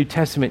through the New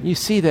Testament, you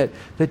see that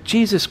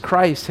Jesus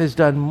Christ has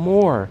done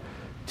more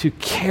to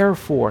care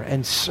for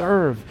and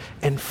serve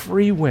and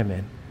free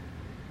women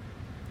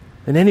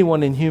than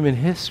anyone in human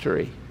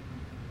history.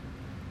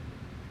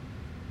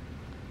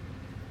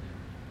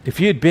 If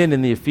you had been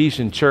in the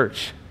Ephesian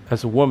church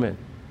as a woman,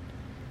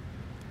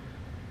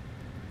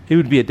 it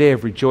would be a day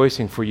of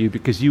rejoicing for you,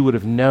 because you would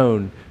have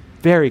known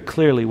very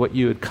clearly what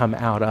you had come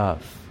out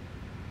of.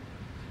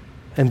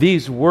 And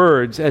these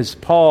words, as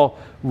Paul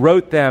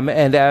wrote them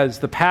and as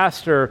the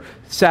pastor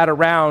sat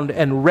around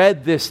and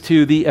read this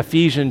to the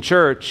Ephesian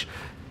church,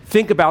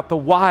 think about the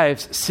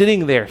wives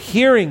sitting there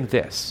hearing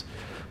this.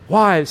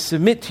 Wives,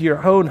 submit to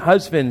your own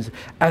husbands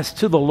as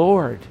to the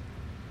Lord.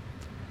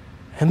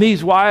 And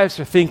these wives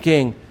are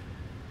thinking,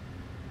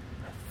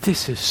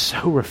 this is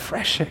so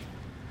refreshing.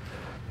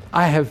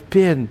 I've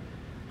been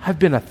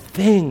a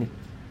thing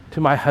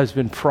to my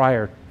husband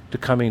prior to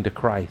coming to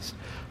Christ.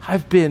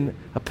 I've been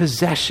a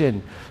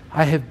possession.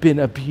 I have been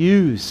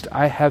abused.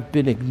 I have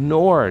been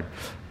ignored.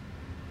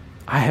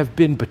 I have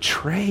been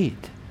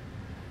betrayed.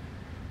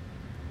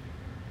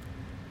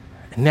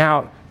 And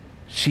now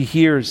she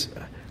hears,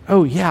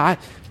 oh yeah,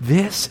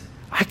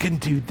 I can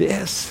do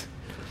this.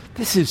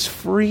 This is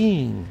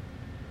freeing.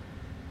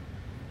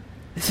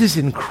 This is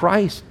in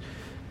Christ.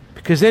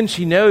 Because then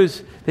she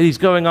knows that he's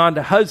going on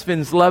to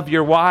husbands, love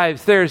your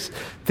wives. There's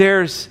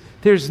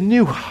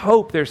new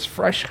hope. There's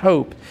fresh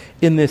hope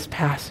in this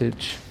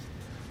passage.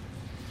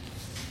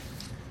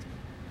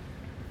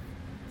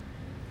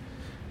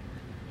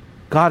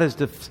 God has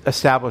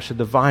established a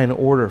divine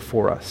order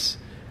for us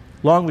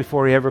long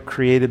before he ever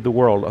created the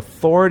world.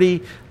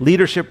 Authority,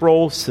 leadership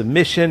roles,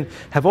 submission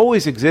have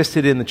always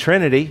existed in the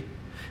Trinity,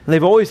 and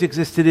they've always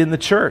existed in the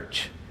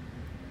church.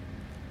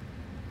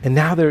 And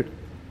now they're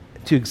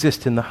to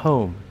exist in the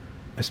home,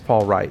 as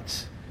Paul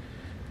writes.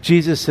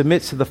 Jesus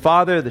submits to the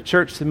Father, the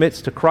church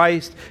submits to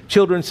Christ,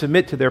 children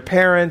submit to their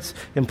parents,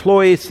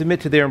 employees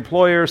submit to their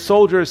employers,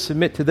 soldiers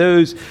submit to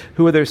those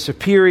who are their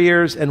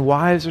superiors, and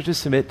wives are to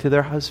submit to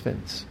their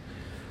husbands.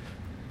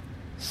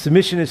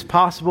 Submission is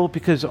possible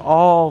because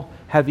all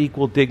have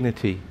equal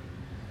dignity.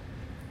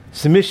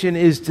 Submission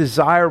is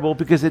desirable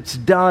because it's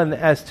done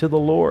as to the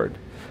Lord.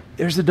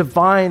 There's a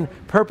divine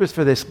purpose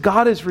for this.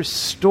 God is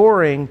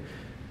restoring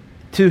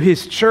to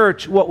his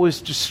church what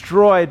was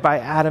destroyed by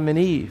Adam and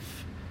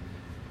Eve.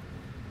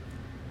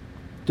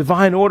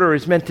 Divine order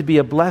is meant to be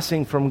a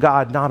blessing from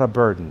God, not a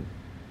burden.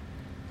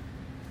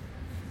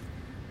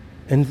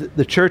 And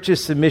the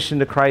church's submission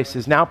to Christ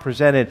is now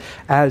presented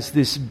as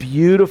this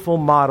beautiful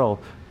model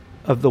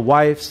of the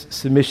wife's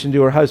submission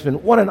to her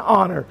husband. What an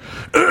honor,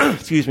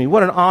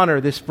 what an honor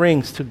this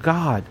brings to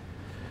God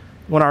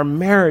when our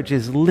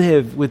marriages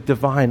live with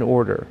divine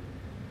order.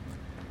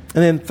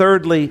 And then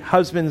thirdly,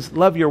 husbands,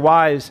 love your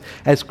wives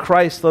as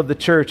Christ loved the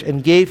church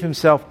and gave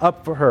himself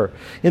up for her.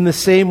 In the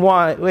same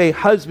way,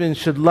 husbands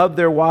should love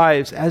their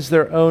wives as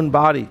their own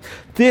body.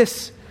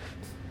 This,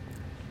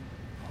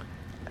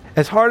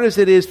 as hard as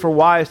it is for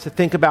wives to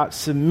think about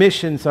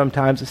submission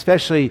sometimes,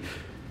 especially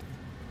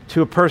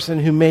to a person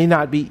who it may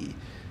not be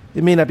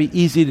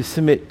easy to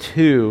submit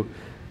to.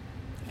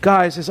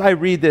 Guys, as I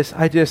read this,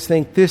 I just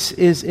think this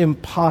is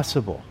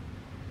impossible.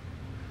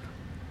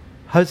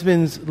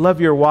 Husbands, love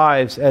your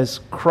wives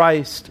as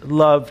Christ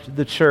loved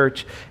the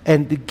church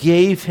and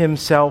gave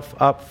himself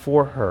up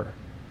for her.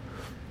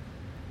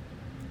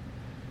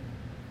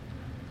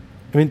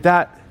 I mean,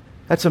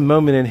 that's a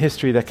moment in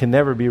history that can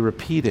never be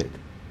repeated.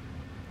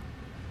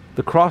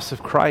 The cross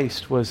of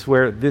Christ was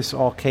where this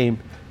all came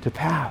to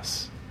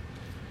pass.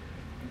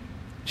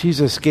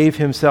 Jesus gave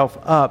himself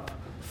up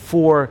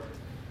for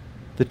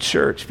the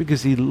church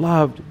because he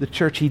loved the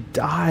church. He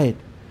died.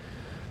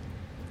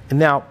 And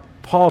now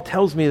Paul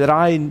tells me that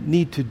I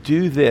need to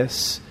do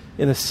this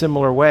in a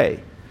similar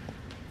way.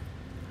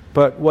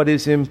 But what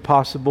is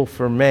impossible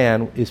for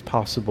man is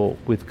possible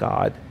with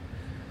God.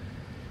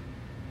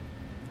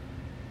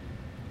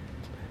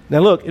 Now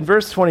look, in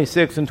verse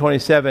 26 and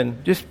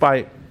 27, just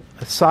by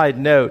a side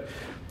note,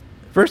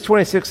 verse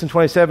 26 and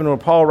 27, where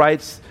Paul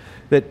writes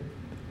that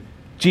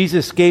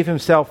Jesus gave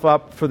himself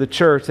up for the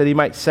church that he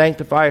might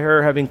sanctify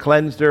her, having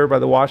cleansed her by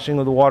the washing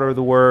of the water of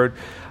the word.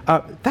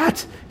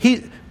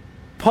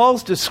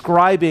 Paul's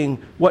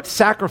describing what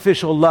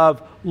sacrificial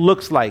love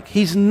looks like.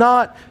 He's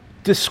not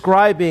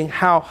describing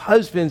how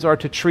husbands are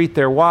to treat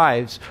their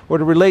wives or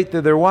to relate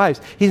to their wives.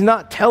 He's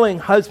not telling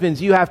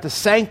husbands you have to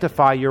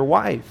sanctify your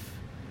wife.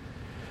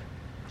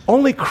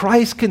 Only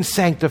Christ can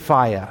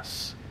sanctify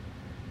us.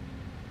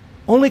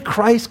 Only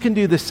Christ can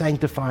do the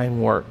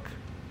sanctifying work.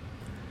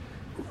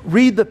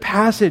 Read the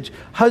passage.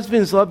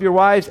 Husbands, love your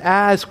wives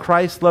as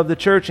Christ loved the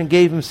church and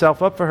gave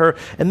himself up for her.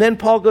 And then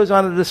Paul goes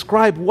on to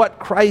describe what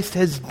Christ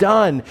has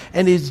done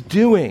and is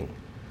doing.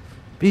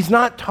 He's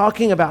not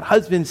talking about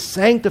husbands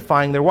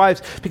sanctifying their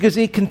wives, because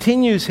he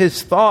continues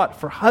his thought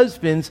for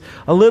husbands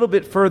a little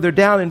bit further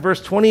down in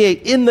verse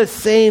 28. In the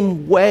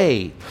same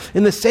way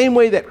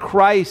that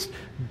Christ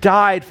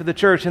died for the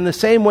church, in the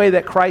same way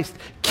that Christ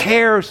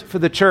cares for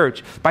the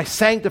church by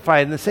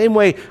sanctifying, in the same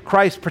way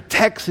Christ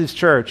protects his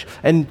church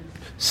and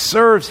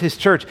serves his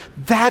church,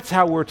 that's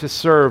how we're to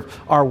serve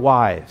our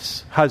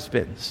wives,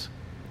 husbands.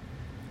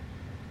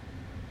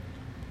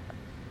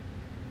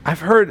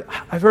 I've heard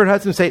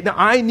husbands say, "No,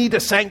 I need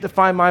to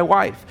sanctify my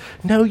wife."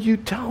 No, you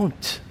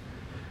don't.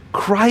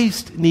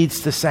 Christ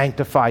needs to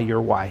sanctify your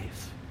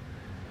wife.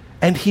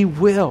 And he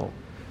will.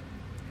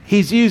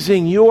 He's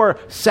using your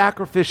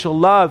sacrificial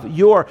love,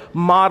 your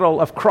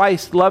model of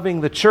Christ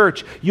loving the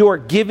church, your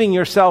giving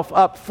yourself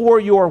up for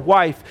your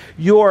wife,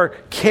 your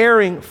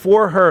caring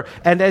for her.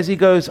 And as he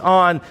goes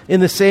on, in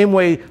the same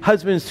way,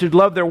 husbands should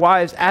love their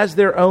wives as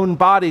their own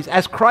bodies.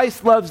 As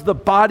Christ loves the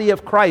body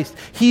of Christ,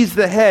 he's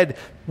the head,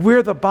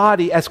 we're the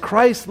body. As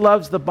Christ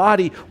loves the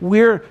body,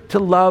 we're to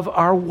love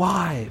our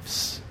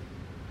wives.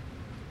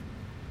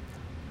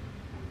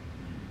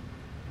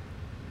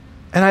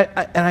 And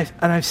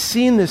I've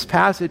seen this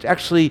passage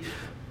actually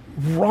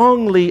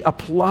wrongly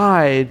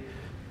applied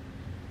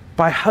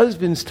by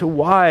husbands to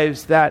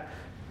wives, that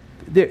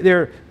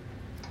they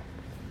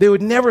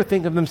would never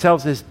think of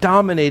themselves as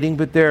dominating,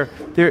 but they're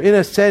in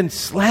a sense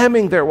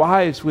slamming their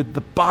wives with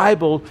the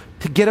Bible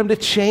to get them to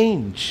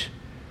change.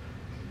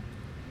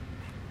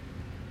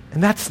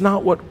 And that's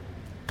not what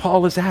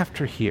Paul is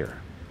after here.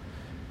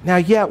 Now,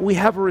 yeah, we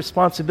have a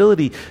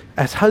responsibility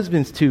as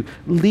husbands to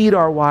lead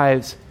our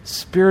wives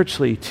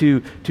spiritually,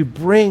 to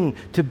bring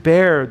to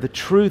bear the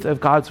truth of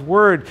God's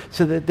word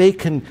so that they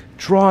can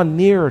draw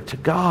near to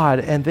God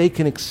and they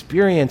can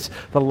experience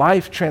the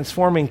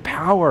life-transforming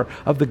power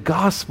of the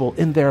gospel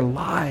in their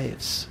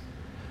lives.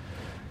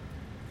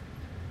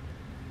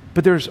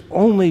 But there's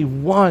only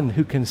one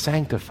who can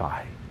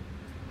sanctify,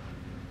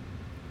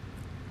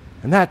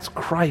 and that's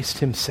Christ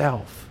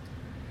himself.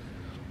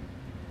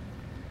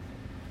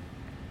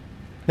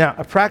 Now,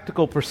 a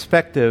practical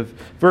perspective,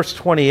 verse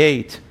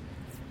 28,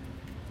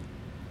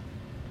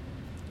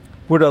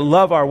 we're to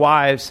love our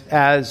wives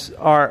as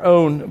our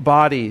own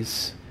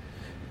bodies.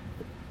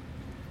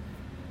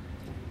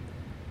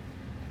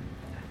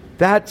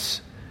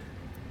 That's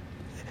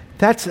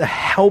a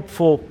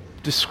helpful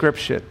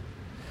description,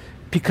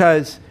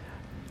 because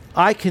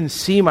I can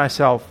see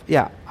myself,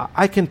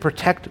 I can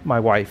protect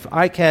my wife.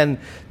 I can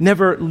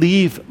never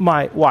leave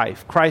my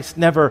wife. Christ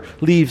never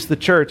leaves the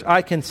church.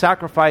 I can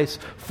sacrifice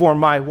for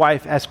my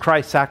wife as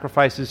Christ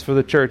sacrifices for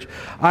the church.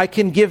 I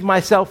can give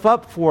myself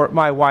up for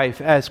my wife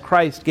as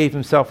Christ gave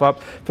himself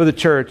up for the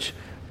church.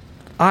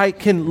 I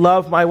can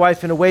love my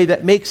wife in a way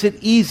that makes it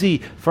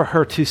easy for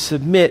her to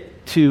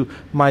submit to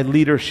my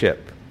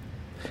leadership.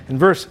 In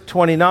verse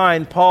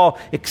 29, Paul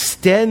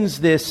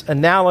extends this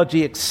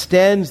analogy,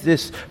 extends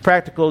this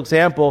practical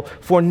example.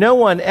 For no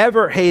one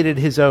ever hated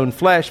his own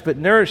flesh, but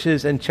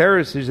nourishes and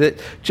cherishes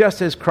it, just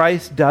as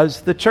Christ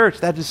does the church.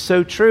 That is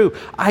so true.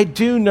 I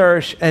do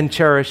nourish and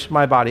cherish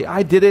my body.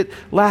 I did it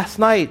last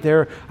night.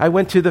 I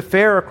went to the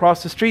fair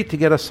across the street to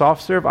get a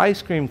soft serve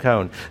ice cream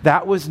cone.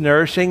 That was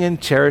nourishing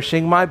and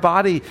cherishing my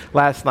body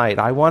last night.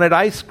 I wanted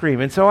ice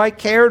cream, and so I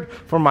cared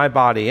for my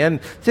body.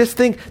 And just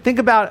think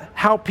about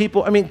how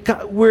people,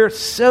 we're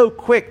so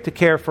quick to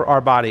care for our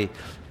body.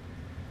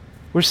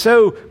 We're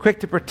so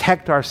quick to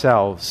protect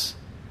ourselves.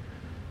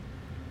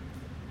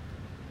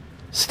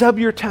 Stub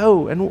your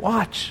toe and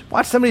watch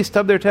somebody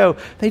stub their toe.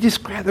 They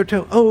just grab their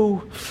toe.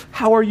 Oh,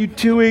 how are you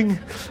doing?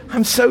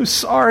 I'm so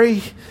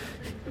sorry.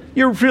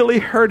 You're really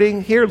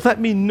hurting. Here, let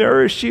me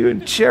nourish you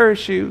and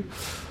cherish you.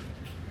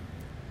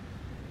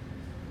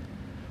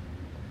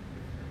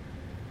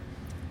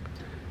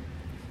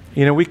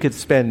 We could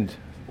spend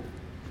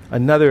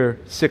another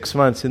 6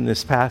 months in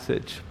this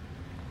passage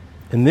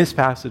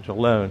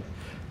alone,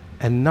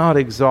 and not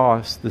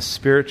exhaust the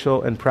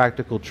spiritual and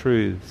practical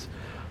truths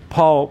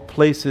Paul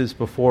places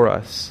before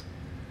us.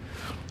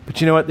 But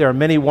you know what? There are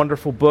many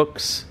wonderful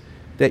books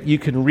that you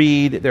can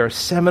read. There are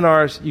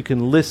seminars you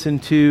can listen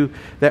to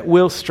that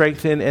will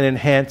strengthen and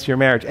enhance your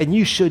marriage. And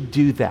you should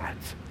do that.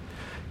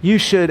 You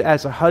should,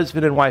 as a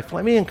husband and wife,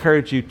 let me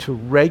encourage you to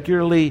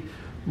regularly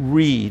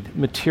read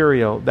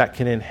material that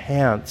can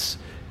enhance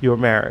your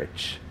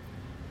marriage.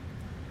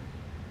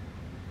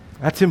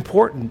 That's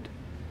important.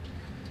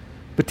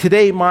 But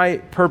today, my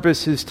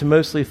purpose is to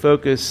mostly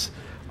focus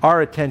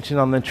our attention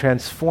on the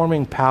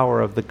transforming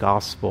power of the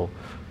gospel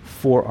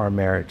for our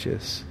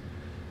marriages.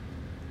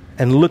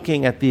 And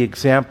looking at the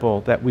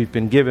example that we've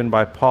been given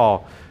by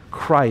Paul,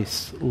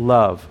 Christ's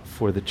love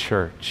for the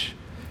church.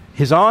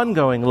 His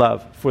ongoing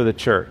love for the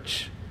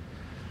church.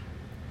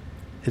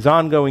 His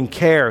ongoing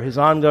care, his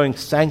ongoing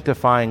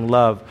sanctifying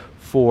love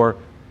for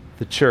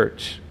the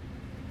church.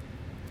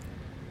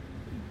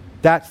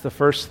 That's the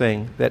first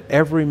thing that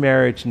every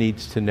marriage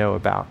needs to know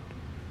about.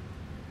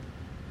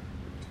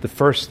 The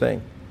first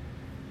thing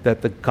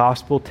that the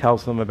gospel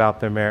tells them about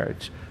their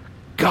marriage.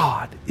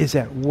 God is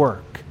at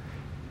work,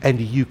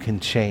 and you can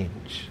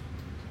change.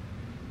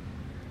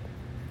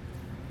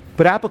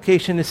 But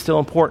application is still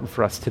important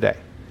for us today,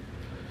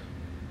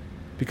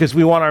 because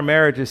we want our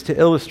marriages to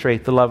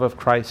illustrate the love of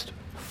Christ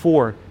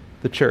for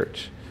the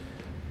church.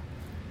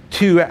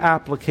 2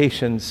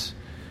 applications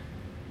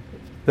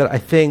that I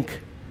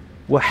think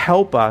will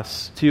help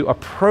us to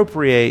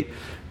appropriate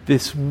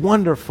this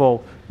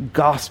wonderful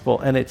gospel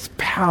and its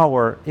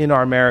power in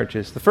our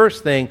marriages. The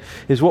first thing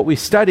is what we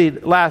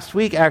studied last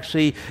week,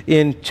 actually,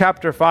 in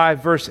chapter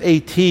 5, verse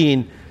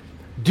 18.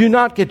 Do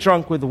not get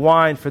drunk with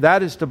wine, for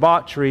that is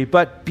debauchery,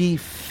 but be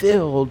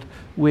filled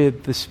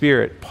with the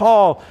Spirit.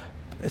 Paul,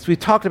 as we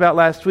talked about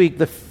last week,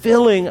 the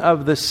filling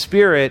of the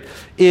Spirit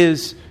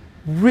is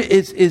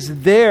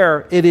is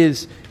there. It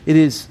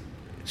is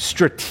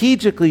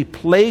strategically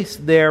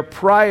placed there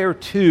prior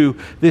to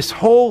this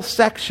whole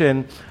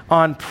section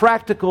on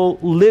practical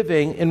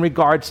living in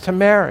regards to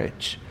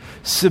marriage.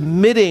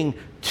 Submitting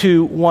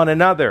to one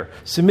another.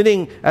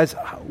 Submitting as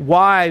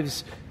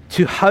wives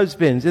to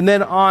husbands. And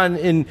then on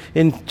in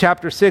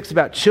chapter 6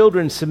 about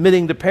children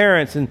submitting to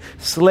parents and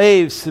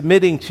slaves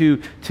submitting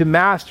to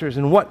masters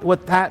and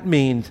what that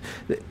means.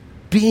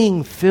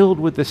 Being filled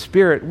with the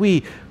Spirit.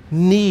 We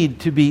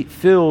need to be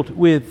filled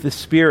with the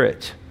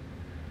Spirit.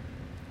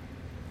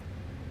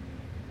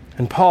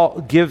 And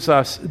Paul gives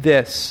us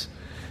this,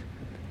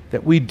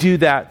 that we do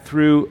that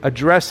through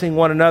addressing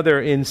one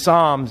another in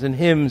psalms and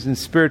hymns and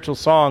spiritual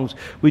songs.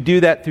 We do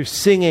that through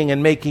singing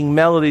and making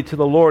melody to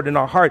the Lord in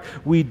our heart.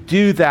 We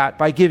do that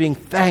by giving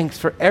thanks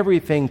for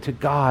everything to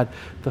God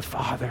the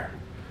Father.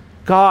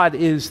 God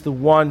is the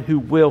one who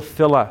will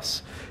fill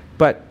us.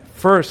 But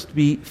first,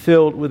 be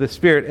filled with the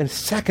Spirit. And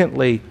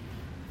secondly,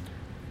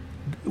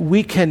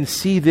 we can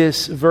see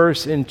this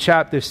verse in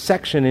this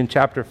section in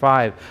chapter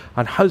 5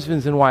 on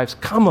husbands and wives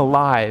come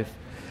alive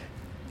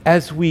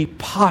as we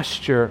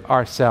posture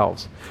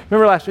ourselves.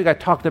 Remember last week I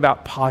talked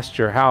about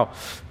posture, how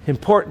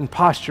important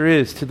posture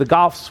is to the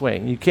golf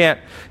swing.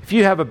 If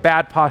you have a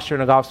bad posture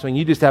in a golf swing,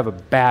 you just have a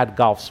bad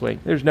golf swing.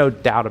 There's no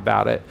doubt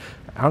about it.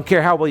 I don't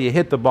care how well you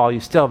hit the ball,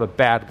 you still have a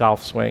bad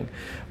golf swing.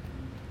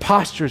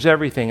 Posture is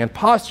everything, and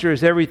posture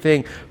is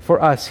everything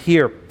for us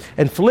here.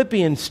 And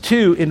Philippians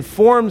 2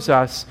 informs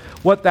us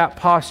what that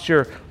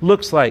posture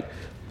looks like.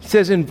 It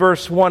says in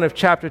verse 1 of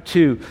chapter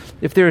 2,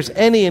 if there is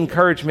any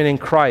encouragement in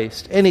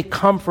Christ, any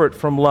comfort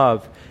from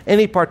love,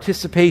 any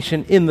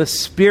participation in the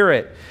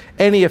Spirit,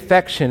 any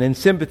affection and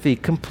sympathy,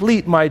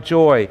 complete my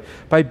joy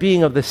by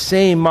being of the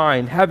same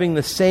mind, having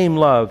the same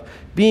love,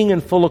 being in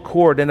full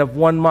accord and of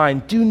one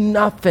mind. Do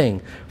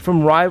nothing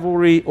from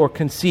rivalry or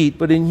conceit,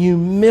 but in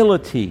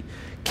humility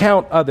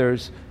count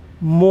others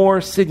more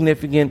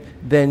significant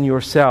than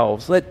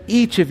yourselves. Let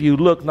each of you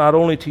look not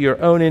only to your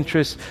own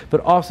interests,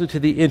 but also to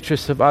the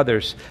interests of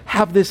others.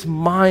 Have this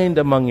mind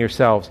among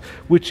yourselves,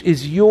 which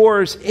is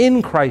yours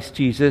in Christ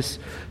Jesus,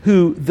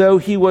 who, though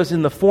he was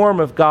in the form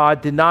of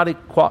God, did not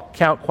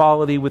count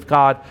equality with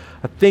God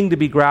a thing to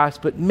be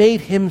grasped, but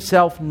made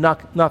himself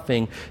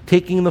nothing,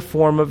 taking the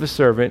form of a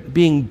servant,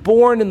 being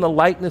born in the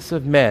likeness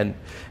of men,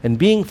 and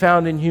being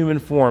found in human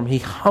form, he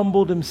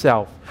humbled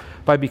himself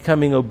by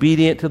becoming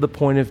obedient to the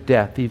point of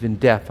death, even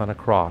death on a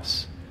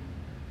cross.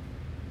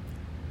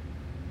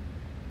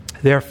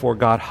 Therefore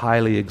God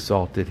highly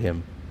exalted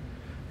him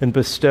and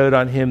bestowed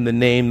on him the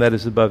name that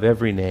is above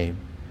every name,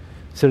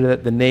 so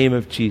that the name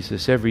of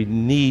Jesus every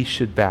knee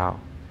should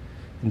bow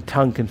and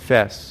tongue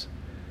confess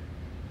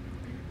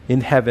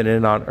in heaven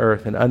and on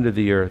earth and under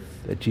the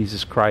earth that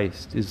Jesus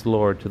Christ is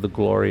Lord, to the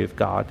glory of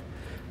God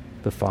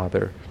the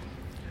Father.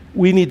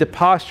 We need to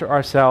posture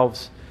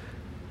ourselves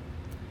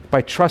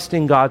by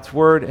trusting God's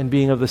word and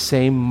being of the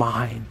same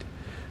mind.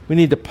 We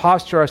need to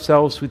posture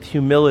ourselves with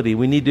humility.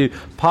 We need to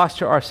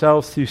posture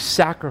ourselves through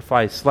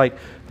sacrifice like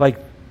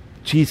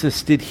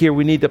Jesus did here.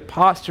 We need to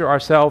posture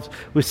ourselves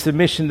with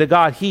submission to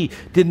God. He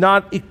did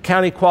not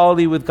count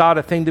equality with God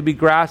a thing to be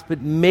grasped,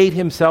 but made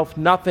himself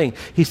nothing.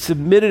 He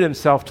submitted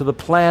himself to the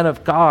plan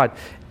of God.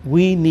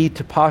 We need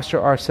to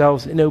posture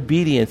ourselves in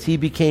obedience. He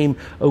became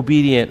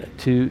obedient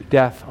to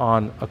death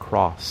on a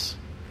cross.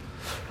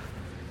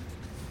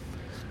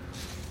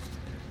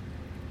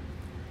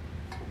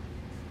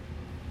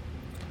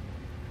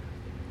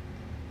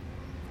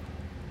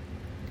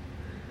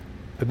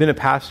 I've been a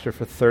pastor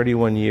for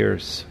 31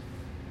 years.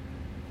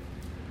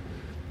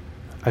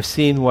 I've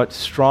seen what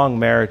strong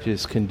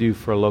marriages can do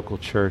for a local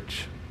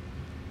church.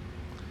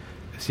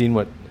 I've seen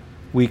what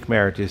weak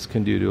marriages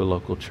can do to a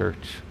local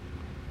church.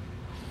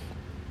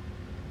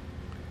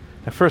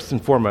 Now, first and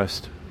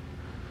foremost,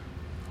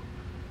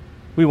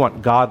 we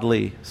want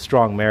godly,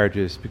 strong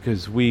marriages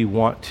because we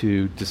want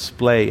to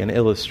display and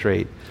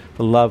illustrate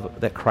the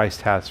love that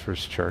Christ has for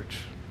his church.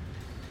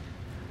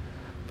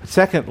 But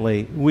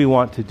secondly, we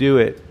want to do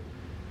it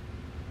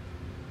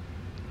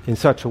in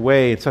such a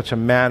way, in such a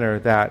manner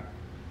that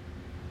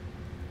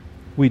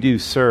we do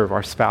serve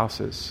our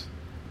spouses.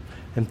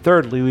 And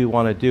thirdly, we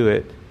want to do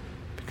it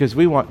because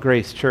we want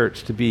Grace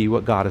Church to be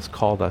what God has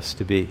called us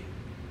to be.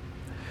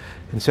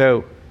 And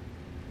so,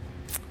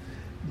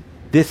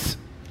 this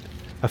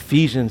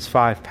Ephesians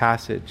 5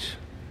 passage,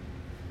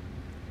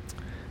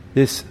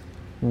 this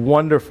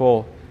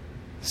wonderful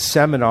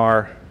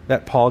seminar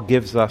that Paul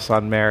gives us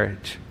on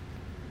marriage,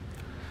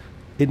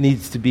 it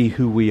needs to be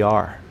who we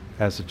are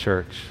as a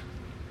church.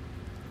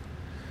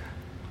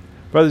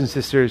 Brothers and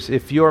sisters,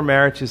 if your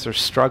marriages are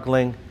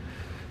struggling,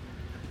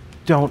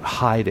 don't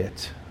hide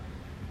it.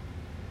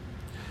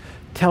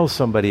 Tell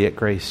somebody at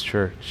Grace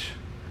Church.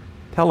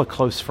 Tell a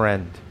close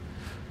friend.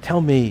 Tell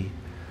me.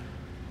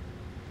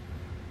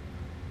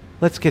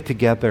 Let's get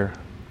together.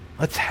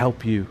 Let's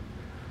help you.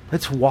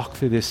 Let's walk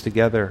through this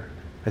together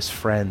as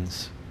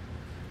friends.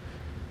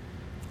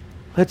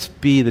 Let's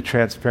be the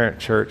transparent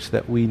church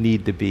that we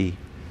need to be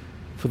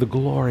for the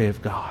glory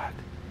of God,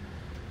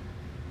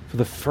 for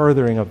the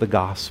furthering of the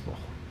gospel,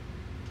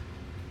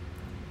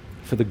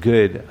 for the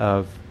good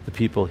of the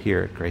people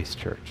here at Grace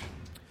Church.